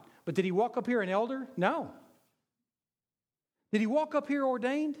God. But did he walk up here an elder? No. Did he walk up here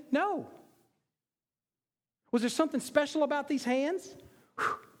ordained? No. Was there something special about these hands?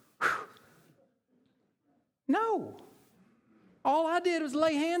 No. All I did was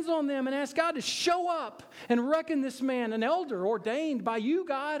lay hands on them and ask God to show up and reckon this man an elder ordained by you,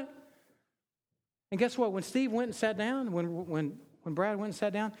 God. And guess what? When Steve went and sat down, when Brad went and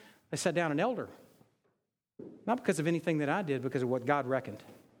sat down, they sat down an elder. Not because of anything that I did, because of what God reckoned.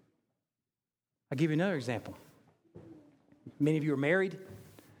 I'll give you another example. Many of you are married.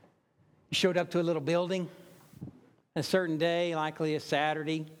 You showed up to a little building on a certain day, likely a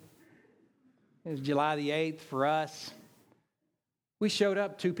Saturday. It was July the 8th for us. We showed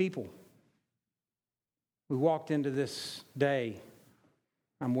up 2 people. We walked into this day.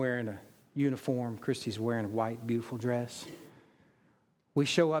 I'm wearing a uniform. Christy's wearing a white, beautiful dress. We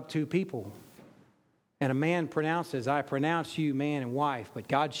show up 2 people. And a man pronounces, I pronounce you man and wife, but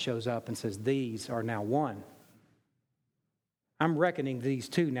God shows up and says, these are now one. I'm reckoning these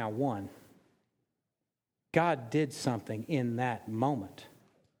 2 now one. God did something in that moment.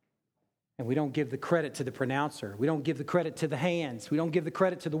 And we don't give the credit to the pronouncer. We don't give the credit to the hands. We don't give the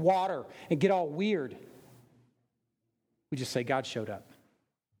credit to the water and get all weird. We just say God showed up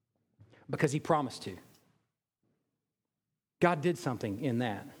because he promised to. God did something in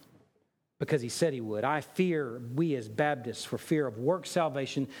that because he said he would. I fear we as Baptists, for fear of work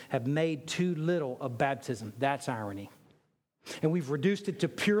salvation, have made too little of baptism. That's irony. And we've reduced it to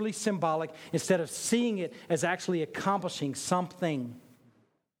purely symbolic instead of seeing it as actually accomplishing something.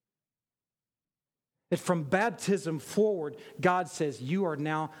 That from baptism forward, God says, you are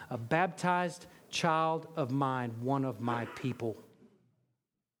now a baptized child of mine, one of my people.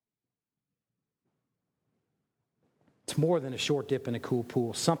 It's more than a short dip in a cool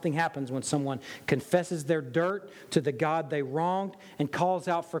pool. Something happens when someone confesses their dirt to the God they wronged and calls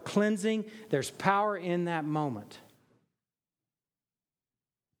out for cleansing. There's power in that moment.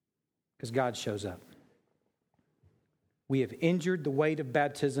 Because God shows up. We have injured the weight of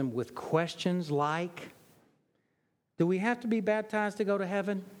baptism with questions like, do we have to be baptized to go to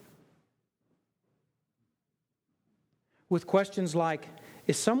heaven? With questions like,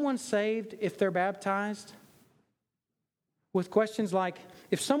 is someone saved if they're baptized? With questions like,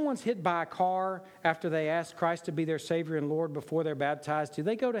 if someone's hit by a car after they ask Christ to be their Savior and Lord before they're baptized, do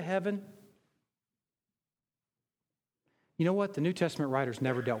they go to heaven? You know what? The New Testament writers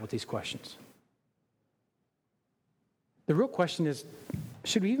never dealt with these questions. The real question is,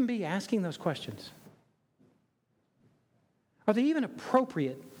 should we even be asking those questions? Are they even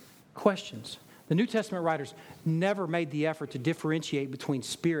appropriate questions? The New Testament writers never made the effort to differentiate between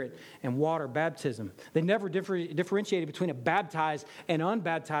spirit and water baptism. They never differentiated between a baptized and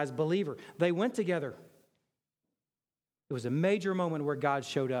unbaptized believer. They went together. It was a major moment where God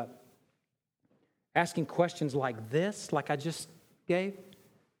showed up. Asking questions like this, like I just gave,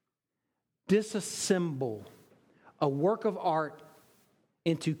 disassemble a work of art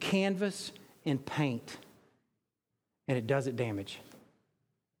into canvas and paint, and it does it damage.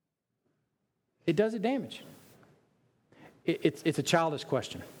 It does it damage. It's a childish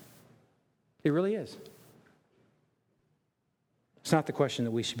question. It really is. It's not the question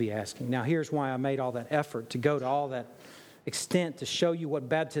that we should be asking. Now, here's why I made all that effort to go to all that extent to show you what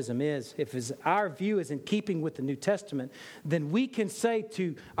baptism is. If our view is in keeping with the New Testament, then we can say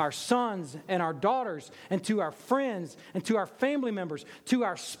to our sons and our daughters and to our friends and to our family members, to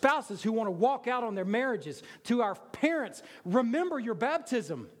our spouses who want to walk out on their marriages, to our parents, remember your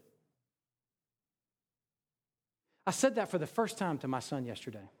baptism. I said that for the first time to my son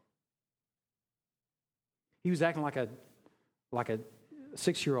yesterday. He was acting like a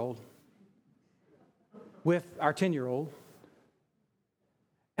 6-year-old with our 10-year-old.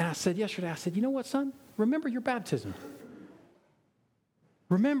 And I said yesterday, you know what, son? Remember your baptism.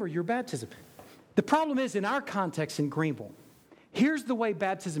 Remember your baptism. The problem is, in our context in Greenville, here's the way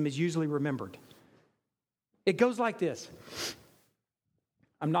baptism is usually remembered. It goes like this.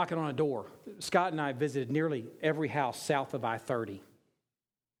 I'm knocking on a door. Scott and I visited nearly every house south of I-30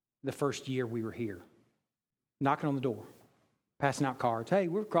 the first year we were here. Knocking on the door, passing out cards. Hey,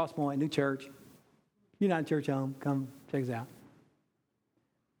 we're Cross Point, new church. United Church Home, come check us out.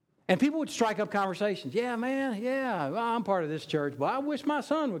 And people would strike up conversations. Yeah, man, yeah, well, I'm part of this church, but I wish my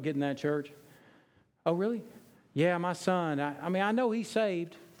son would get in that church. Oh, really? Yeah, my son, I mean, I know he's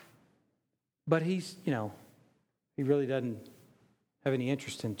saved, but he's, he really doesn't have any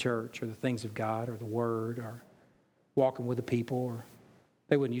interest in church or the things of God or the Word or walking with the people, or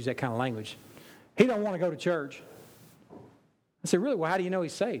they wouldn't use that kind of language. He don't want to go to church. I said, really? Well, how do you know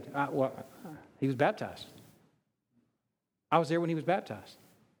he's saved? He was baptized. I was there when he was baptized.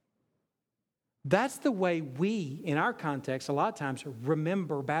 That's the way we, in our context, a lot of times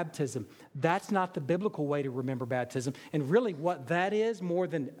remember baptism. That's not the biblical way to remember baptism. And really what that is, more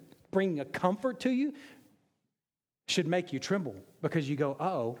than bringing a comfort to you, should make you tremble, because you go,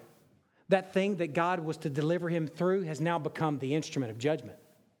 uh-oh, that thing that God was to deliver him through has now become the instrument of judgment.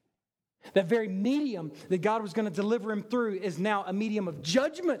 That very medium that God was going to deliver him through is now a medium of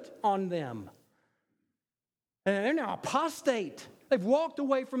judgment on them. And they're now apostate. They've walked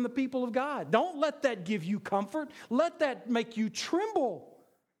away from the people of God. Don't let that give you comfort. Let that make you tremble.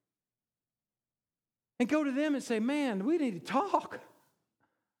 And go to them and say, man, we need to talk.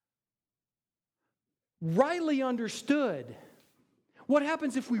 Rightly understood, what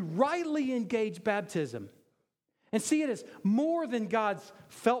happens if we rightly engage baptism and see it as more than God's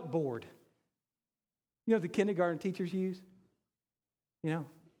felt board? You know, the kindergarten teachers use?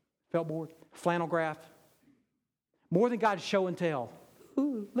 Felt board, flannel graph. More than God's show and tell.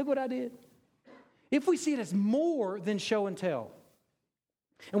 Ooh, look what I did. If we see it as more than show and tell,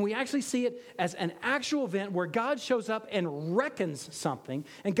 and we actually see it as an actual event where God shows up and reckons something,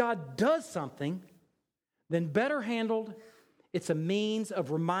 and God does something, then better handled, it's a means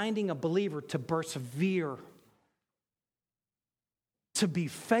of reminding a believer to persevere, to be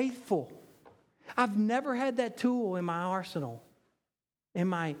faithful. I've never had that tool in my arsenal, in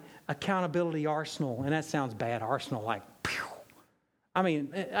my accountability arsenal. And that sounds bad, arsenal, like, pew. I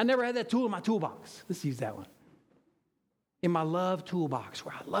mean, I never had that tool in my toolbox. Let's use that one. In my love toolbox,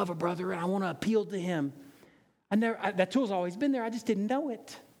 where I love a brother and I want to appeal to him. That tool's always been there. I just didn't know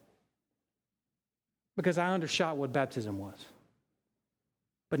it, because I undershot what baptism was.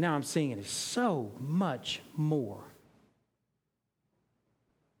 But now I'm seeing it as so much more.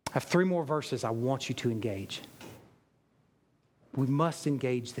 I have 3 more verses I want you to engage. We must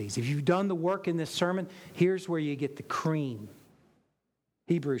engage these. If you've done the work in this sermon, here's where you get the cream.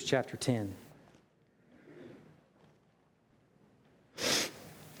 Hebrews chapter 10.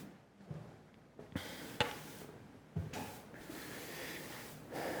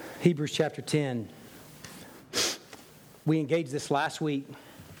 Hebrews chapter 10. We engaged this last week.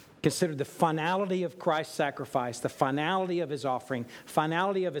 Consider the finality of Christ's sacrifice, the finality of his offering,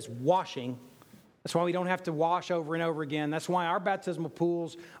 finality of his washing. That's why we don't have to wash over and over again. That's why our baptismal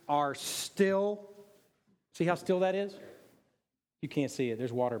pools are still. See how still that is? You can't see it.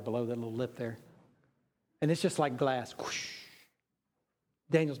 There's water below that little lip there. And it's just like glass. Whoosh.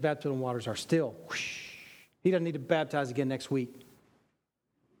 Daniel's baptismal waters are still. Whoosh. He doesn't need to baptize again next week.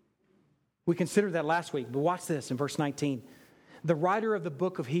 We considered that last week, but watch this in verse 19. The writer of the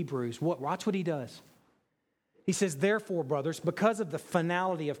book of Hebrews, watch what he does. He says, therefore, brothers, because of the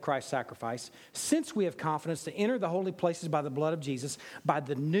finality of Christ's sacrifice, since we have confidence to enter the holy places by the blood of Jesus, by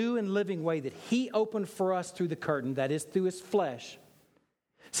the new and living way that he opened for us through the curtain, that is, through his flesh,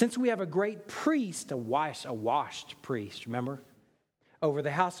 since we have a great priest, a washed priest, remember, over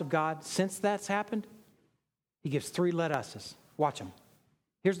the house of God, since that's happened, he gives 3 let us's. Watch them.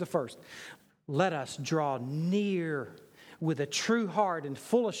 Here's the first. Let us draw near with a true heart and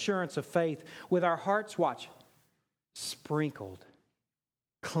full assurance of faith, with our hearts, watch, sprinkled,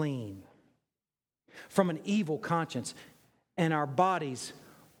 clean from an evil conscience, and our bodies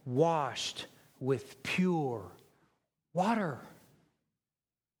washed with pure water.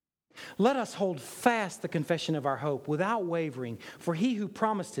 Let us hold fast the confession of our hope without wavering, for he who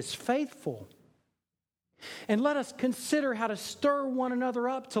promised is faithful. And let us consider how to stir one another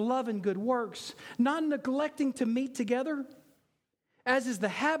up to love and good works, not neglecting to meet together, as is the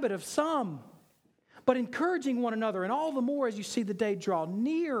habit of some, but encouraging one another, and all the more as you see the day draw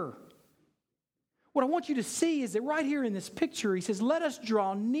near. What I want you to see is that right here in this picture, he says, let us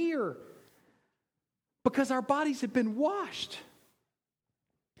draw near, because our bodies have been washed.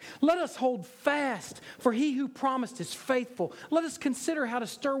 Let us hold fast, for he who promised is faithful. Let us consider how to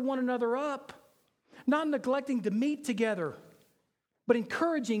stir one another up, not neglecting to meet together, but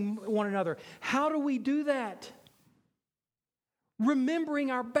encouraging one another. How do we do that? Remembering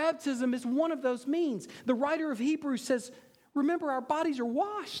our baptism is one of those means. The writer of Hebrews says, remember, our bodies are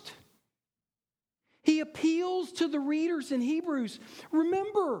washed. He appeals to the readers in Hebrews.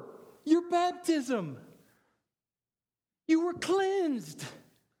 Remember your baptism. You were cleansed.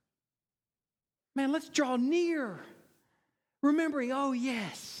 Man, let's draw near. Remembering, oh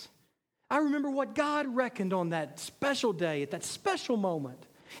yes, I remember what God reckoned on that special day, at that special moment.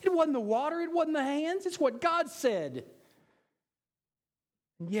 It wasn't the water, it wasn't the hands, it's what God said.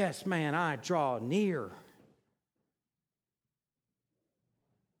 Yes, man, I draw near.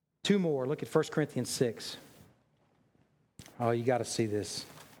 Two more. Look at 1 Corinthians 6. Oh, you got to see this.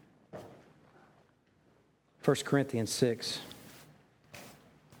 1 Corinthians 6.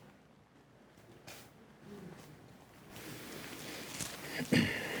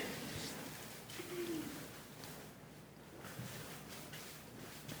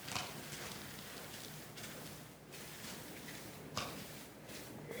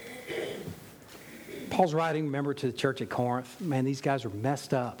 Paul's writing, remember, to the church at Corinth. Man, these guys are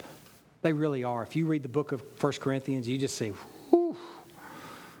messed up. They really are. If you read the book of 1 Corinthians, you just say, whew,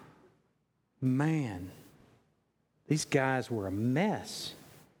 man, these guys were a mess.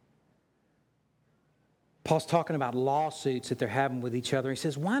 Paul's talking about lawsuits that they're having with each other. He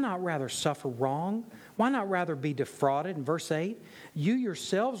says, why not rather suffer wrong? Why not rather be defrauded? In verse 8, you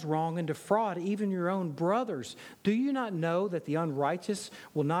yourselves wrong and defraud even your own brothers. Do you not know that the unrighteous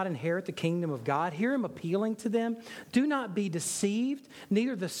will not inherit the kingdom of God? Hear him appealing to them. Do not be deceived.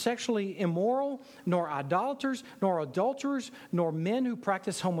 Neither the sexually immoral, nor idolaters, nor adulterers, nor men who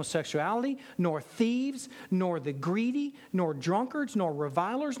practice homosexuality, nor thieves, nor the greedy, nor drunkards, nor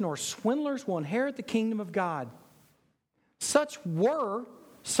revilers, nor swindlers will inherit the kingdom of God. Such were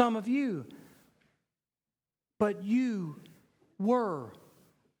some of you, but you were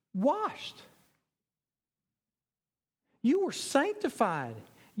washed. You were sanctified.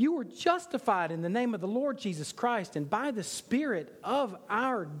 You were justified in the name of the Lord Jesus Christ and by the Spirit of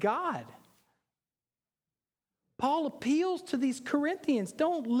our God. Paul appeals to these Corinthians.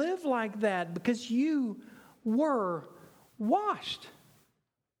 Don't live like that because you were washed.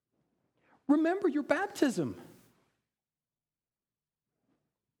 Remember your baptism.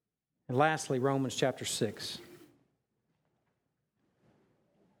 And lastly, Romans chapter 6.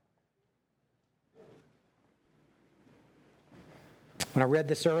 When I read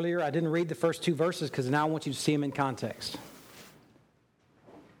this earlier, I didn't read the first two verses because now I want you to see them in context.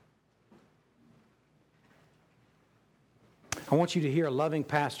 I want you to hear a loving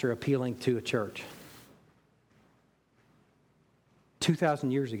pastor appealing to a church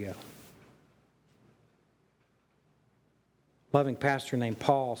 2,000 years ago. Loving pastor named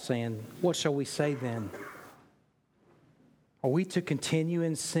Paul saying, what shall we say then? Are we to continue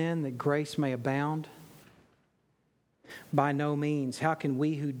in sin that grace may abound? By no means. How can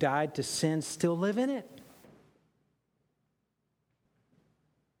we who died to sin still live in it?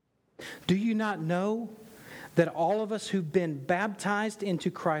 Do you not know that all of us who've been baptized into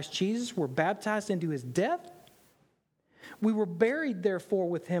Christ Jesus were baptized into his death? We were buried, therefore,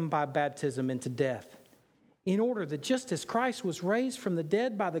 with him by baptism into death, in order that just as Christ was raised from the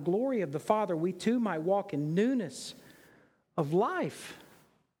dead by the glory of the Father, we too might walk in newness of life.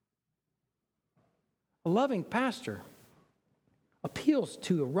 A loving pastor appeals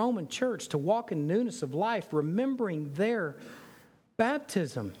to a Roman church to walk in newness of life, remembering their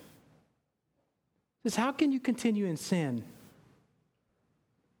baptism. Says, how can you continue in sin?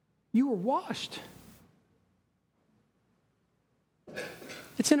 You were washed.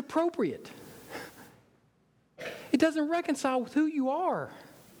 It's inappropriate. It doesn't reconcile with who you are.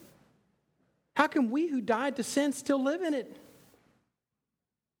 How can we who died to sin still live in it?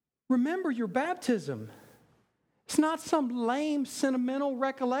 Remember your baptism. It's not some lame, sentimental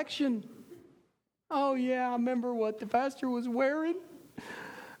recollection. Oh, yeah, I remember what the pastor was wearing.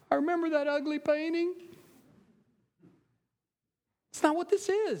 I remember that ugly painting. It's not what this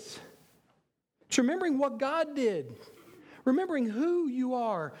is. It's remembering what God did. Remembering who you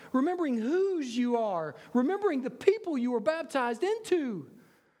are. Remembering whose you are. Remembering the people you were baptized into.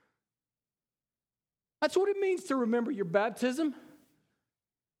 That's what it means to remember your baptism.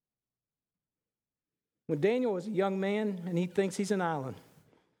 When Daniel was a young man and he thinks he's an island,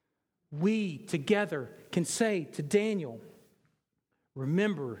 we together can say to Daniel,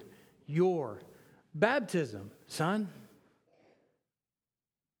 remember your baptism, son.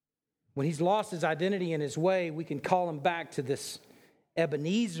 When he's lost his identity and his way, we can call him back to this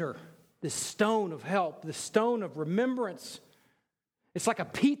Ebenezer, this stone of help, this stone of remembrance. It's like a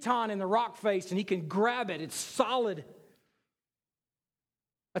piton in the rock face, and he can grab it. It's solid.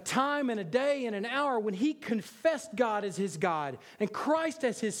 A time and a day and an hour when he confessed God as his God and Christ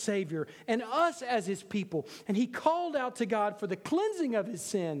as his Savior and us as his people. And he called out to God for the cleansing of his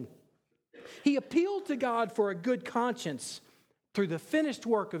sin. He appealed to God for a good conscience through the finished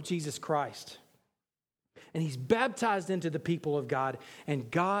work of Jesus Christ. And he's baptized into the people of God. And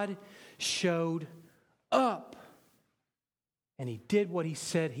God showed up. and he did what he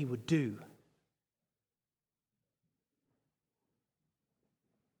said he would do.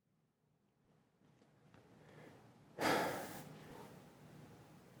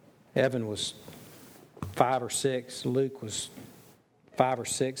 Evan was 5 or 6. Luke was 5 or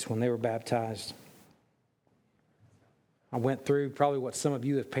 6 when they were baptized. I went through probably what some of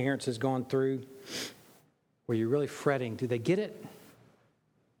you as parents has gone through, where you're really fretting. Do they get it?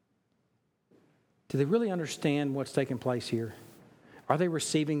 Do they really understand what's taking place here? Are they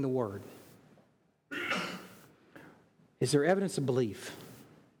receiving the word? Is there evidence of belief?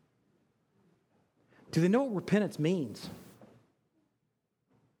 Do they know what repentance means?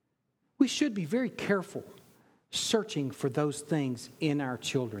 We should be very careful searching for those things in our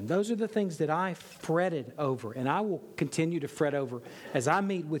children. Those are the things that I fretted over, and I will continue to fret over as I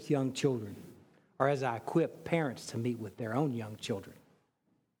meet with young children, or as I equip parents to meet with their own young children.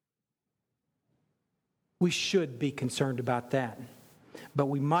 We should be concerned about that. But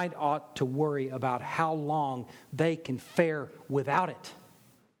we might ought to worry about how long they can fare without it.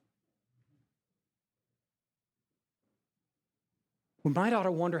 We might ought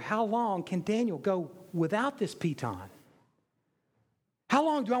to wonder, how long can Daniel go without this piton? How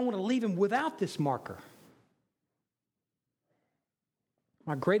long do I want to leave him without this marker?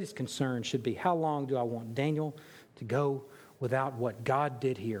 My greatest concern should be, how long do I want Daniel to go without what God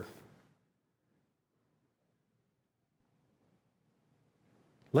did here?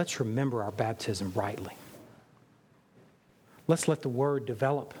 Let's remember our baptism rightly. Let's let the word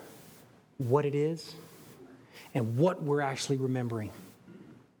develop what it is and what we're actually remembering.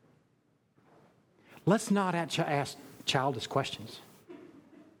 Let's not ask childish questions.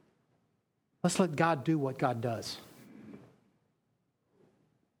 Let's let God do what God does.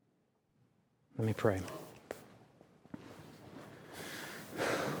 Let me pray.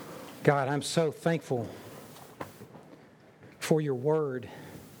 God, I'm so thankful for your word.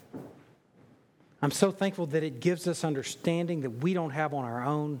 I'm so thankful that it gives us understanding that we don't have on our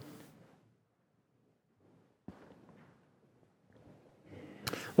own.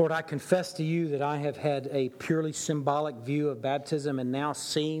 Lord, I confess to you that I have had a purely symbolic view of baptism, and now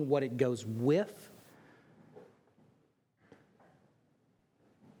seeing what it goes with.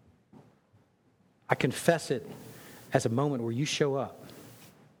 I confess it as a moment where you show up.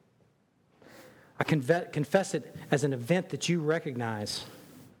 I confess it as an event that you recognize.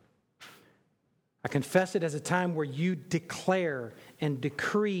 I confess it as a time where you declare and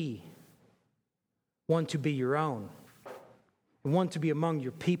decree one to be your own, and one to be among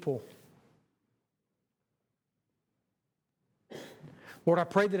your people. Lord, I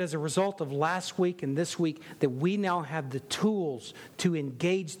pray that as a result of last week and this week, that we now have the tools to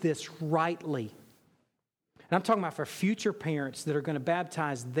engage this rightly. And I'm talking about for future parents that are going to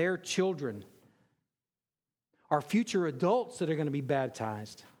baptize their children, or future adults that are going to be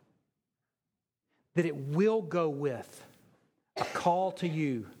baptized, that it will go with a call to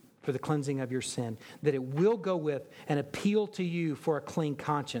you for the cleansing of your sin, that it will go with an appeal to you for a clean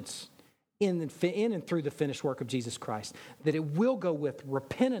conscience in and through the finished work of Jesus Christ, that it will go with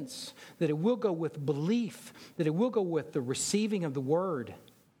repentance, that it will go with belief, that it will go with the receiving of the word.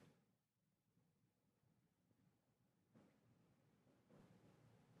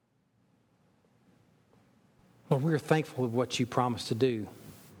 Lord, we are thankful of what you promised to do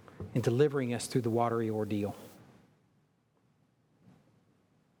in delivering us through the watery ordeal.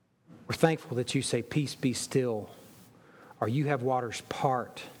 We're thankful that you say, peace be still, or you have waters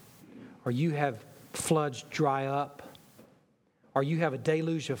part, or you have floods dry up, or you have a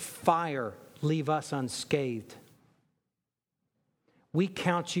deluge of fire leave us unscathed. We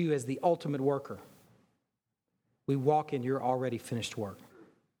count you as the ultimate worker. We walk in your already finished work.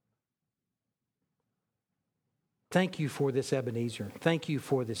 Thank you for this Ebenezer. Thank you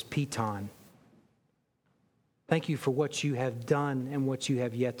for this Piton. Thank you for what you have done and what you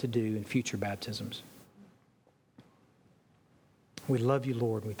have yet to do in future baptisms. We love you,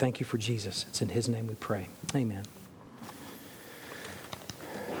 Lord. We thank you for Jesus. It's in his name we pray. Amen.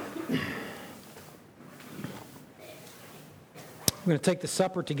 We're going to take the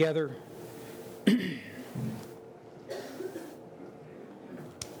supper together.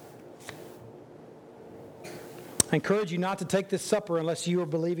 I encourage you not to take this supper unless you are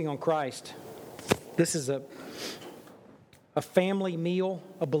believing on Christ. This is a family meal,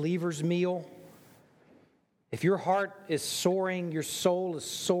 a believer's meal. If your heart is soaring, your soul is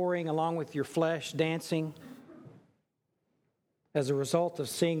soaring along with your flesh, dancing, as a result of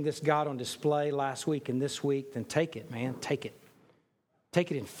seeing this God on display last week and this week, then take it, man. Take it.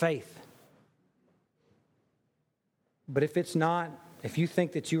 Take it in faith. But if it's not, if you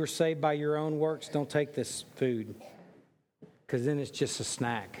think that you are saved by your own works, don't take this food. because then it's just a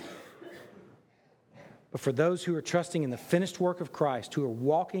snack. But for those who are trusting in the finished work of Christ, who are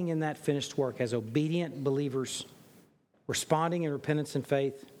walking in that finished work as obedient believers, responding in repentance and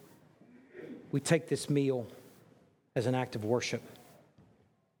faith, we take this meal as an act of worship.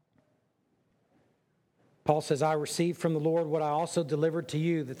 Paul says, I received from the Lord what I also delivered to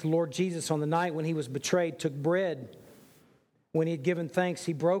you, that the Lord Jesus, on the night when he was betrayed, took bread. When he had given thanks,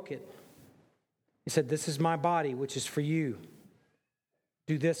 he broke it. He said, this is my body, which is for you.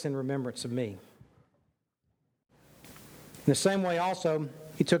 Do this in remembrance of me. In the same way also,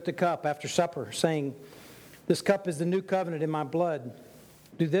 he took the cup after supper, saying, this cup is the new covenant in my blood.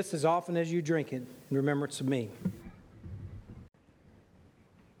 Do this as often as you drink it in remembrance of me.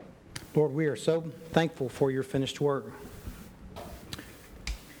 Lord, we are so thankful for your finished work.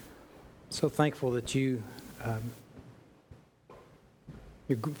 So thankful that you,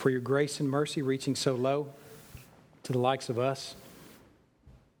 for your grace and mercy reaching so low to the likes of us.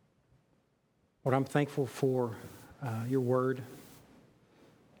 Lord, I'm thankful for your word.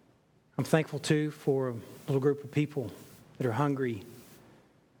 I'm thankful, too, for a little group of people that are hungry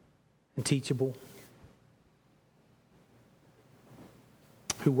and teachable,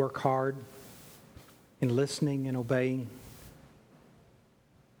 who work hard in listening and obeying.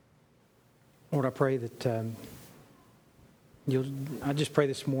 Lord, I pray that I just pray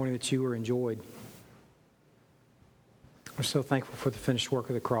this morning that you are enjoyed. We're so thankful for the finished work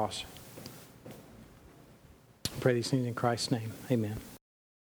of the cross. I pray these things in Christ's name. Amen.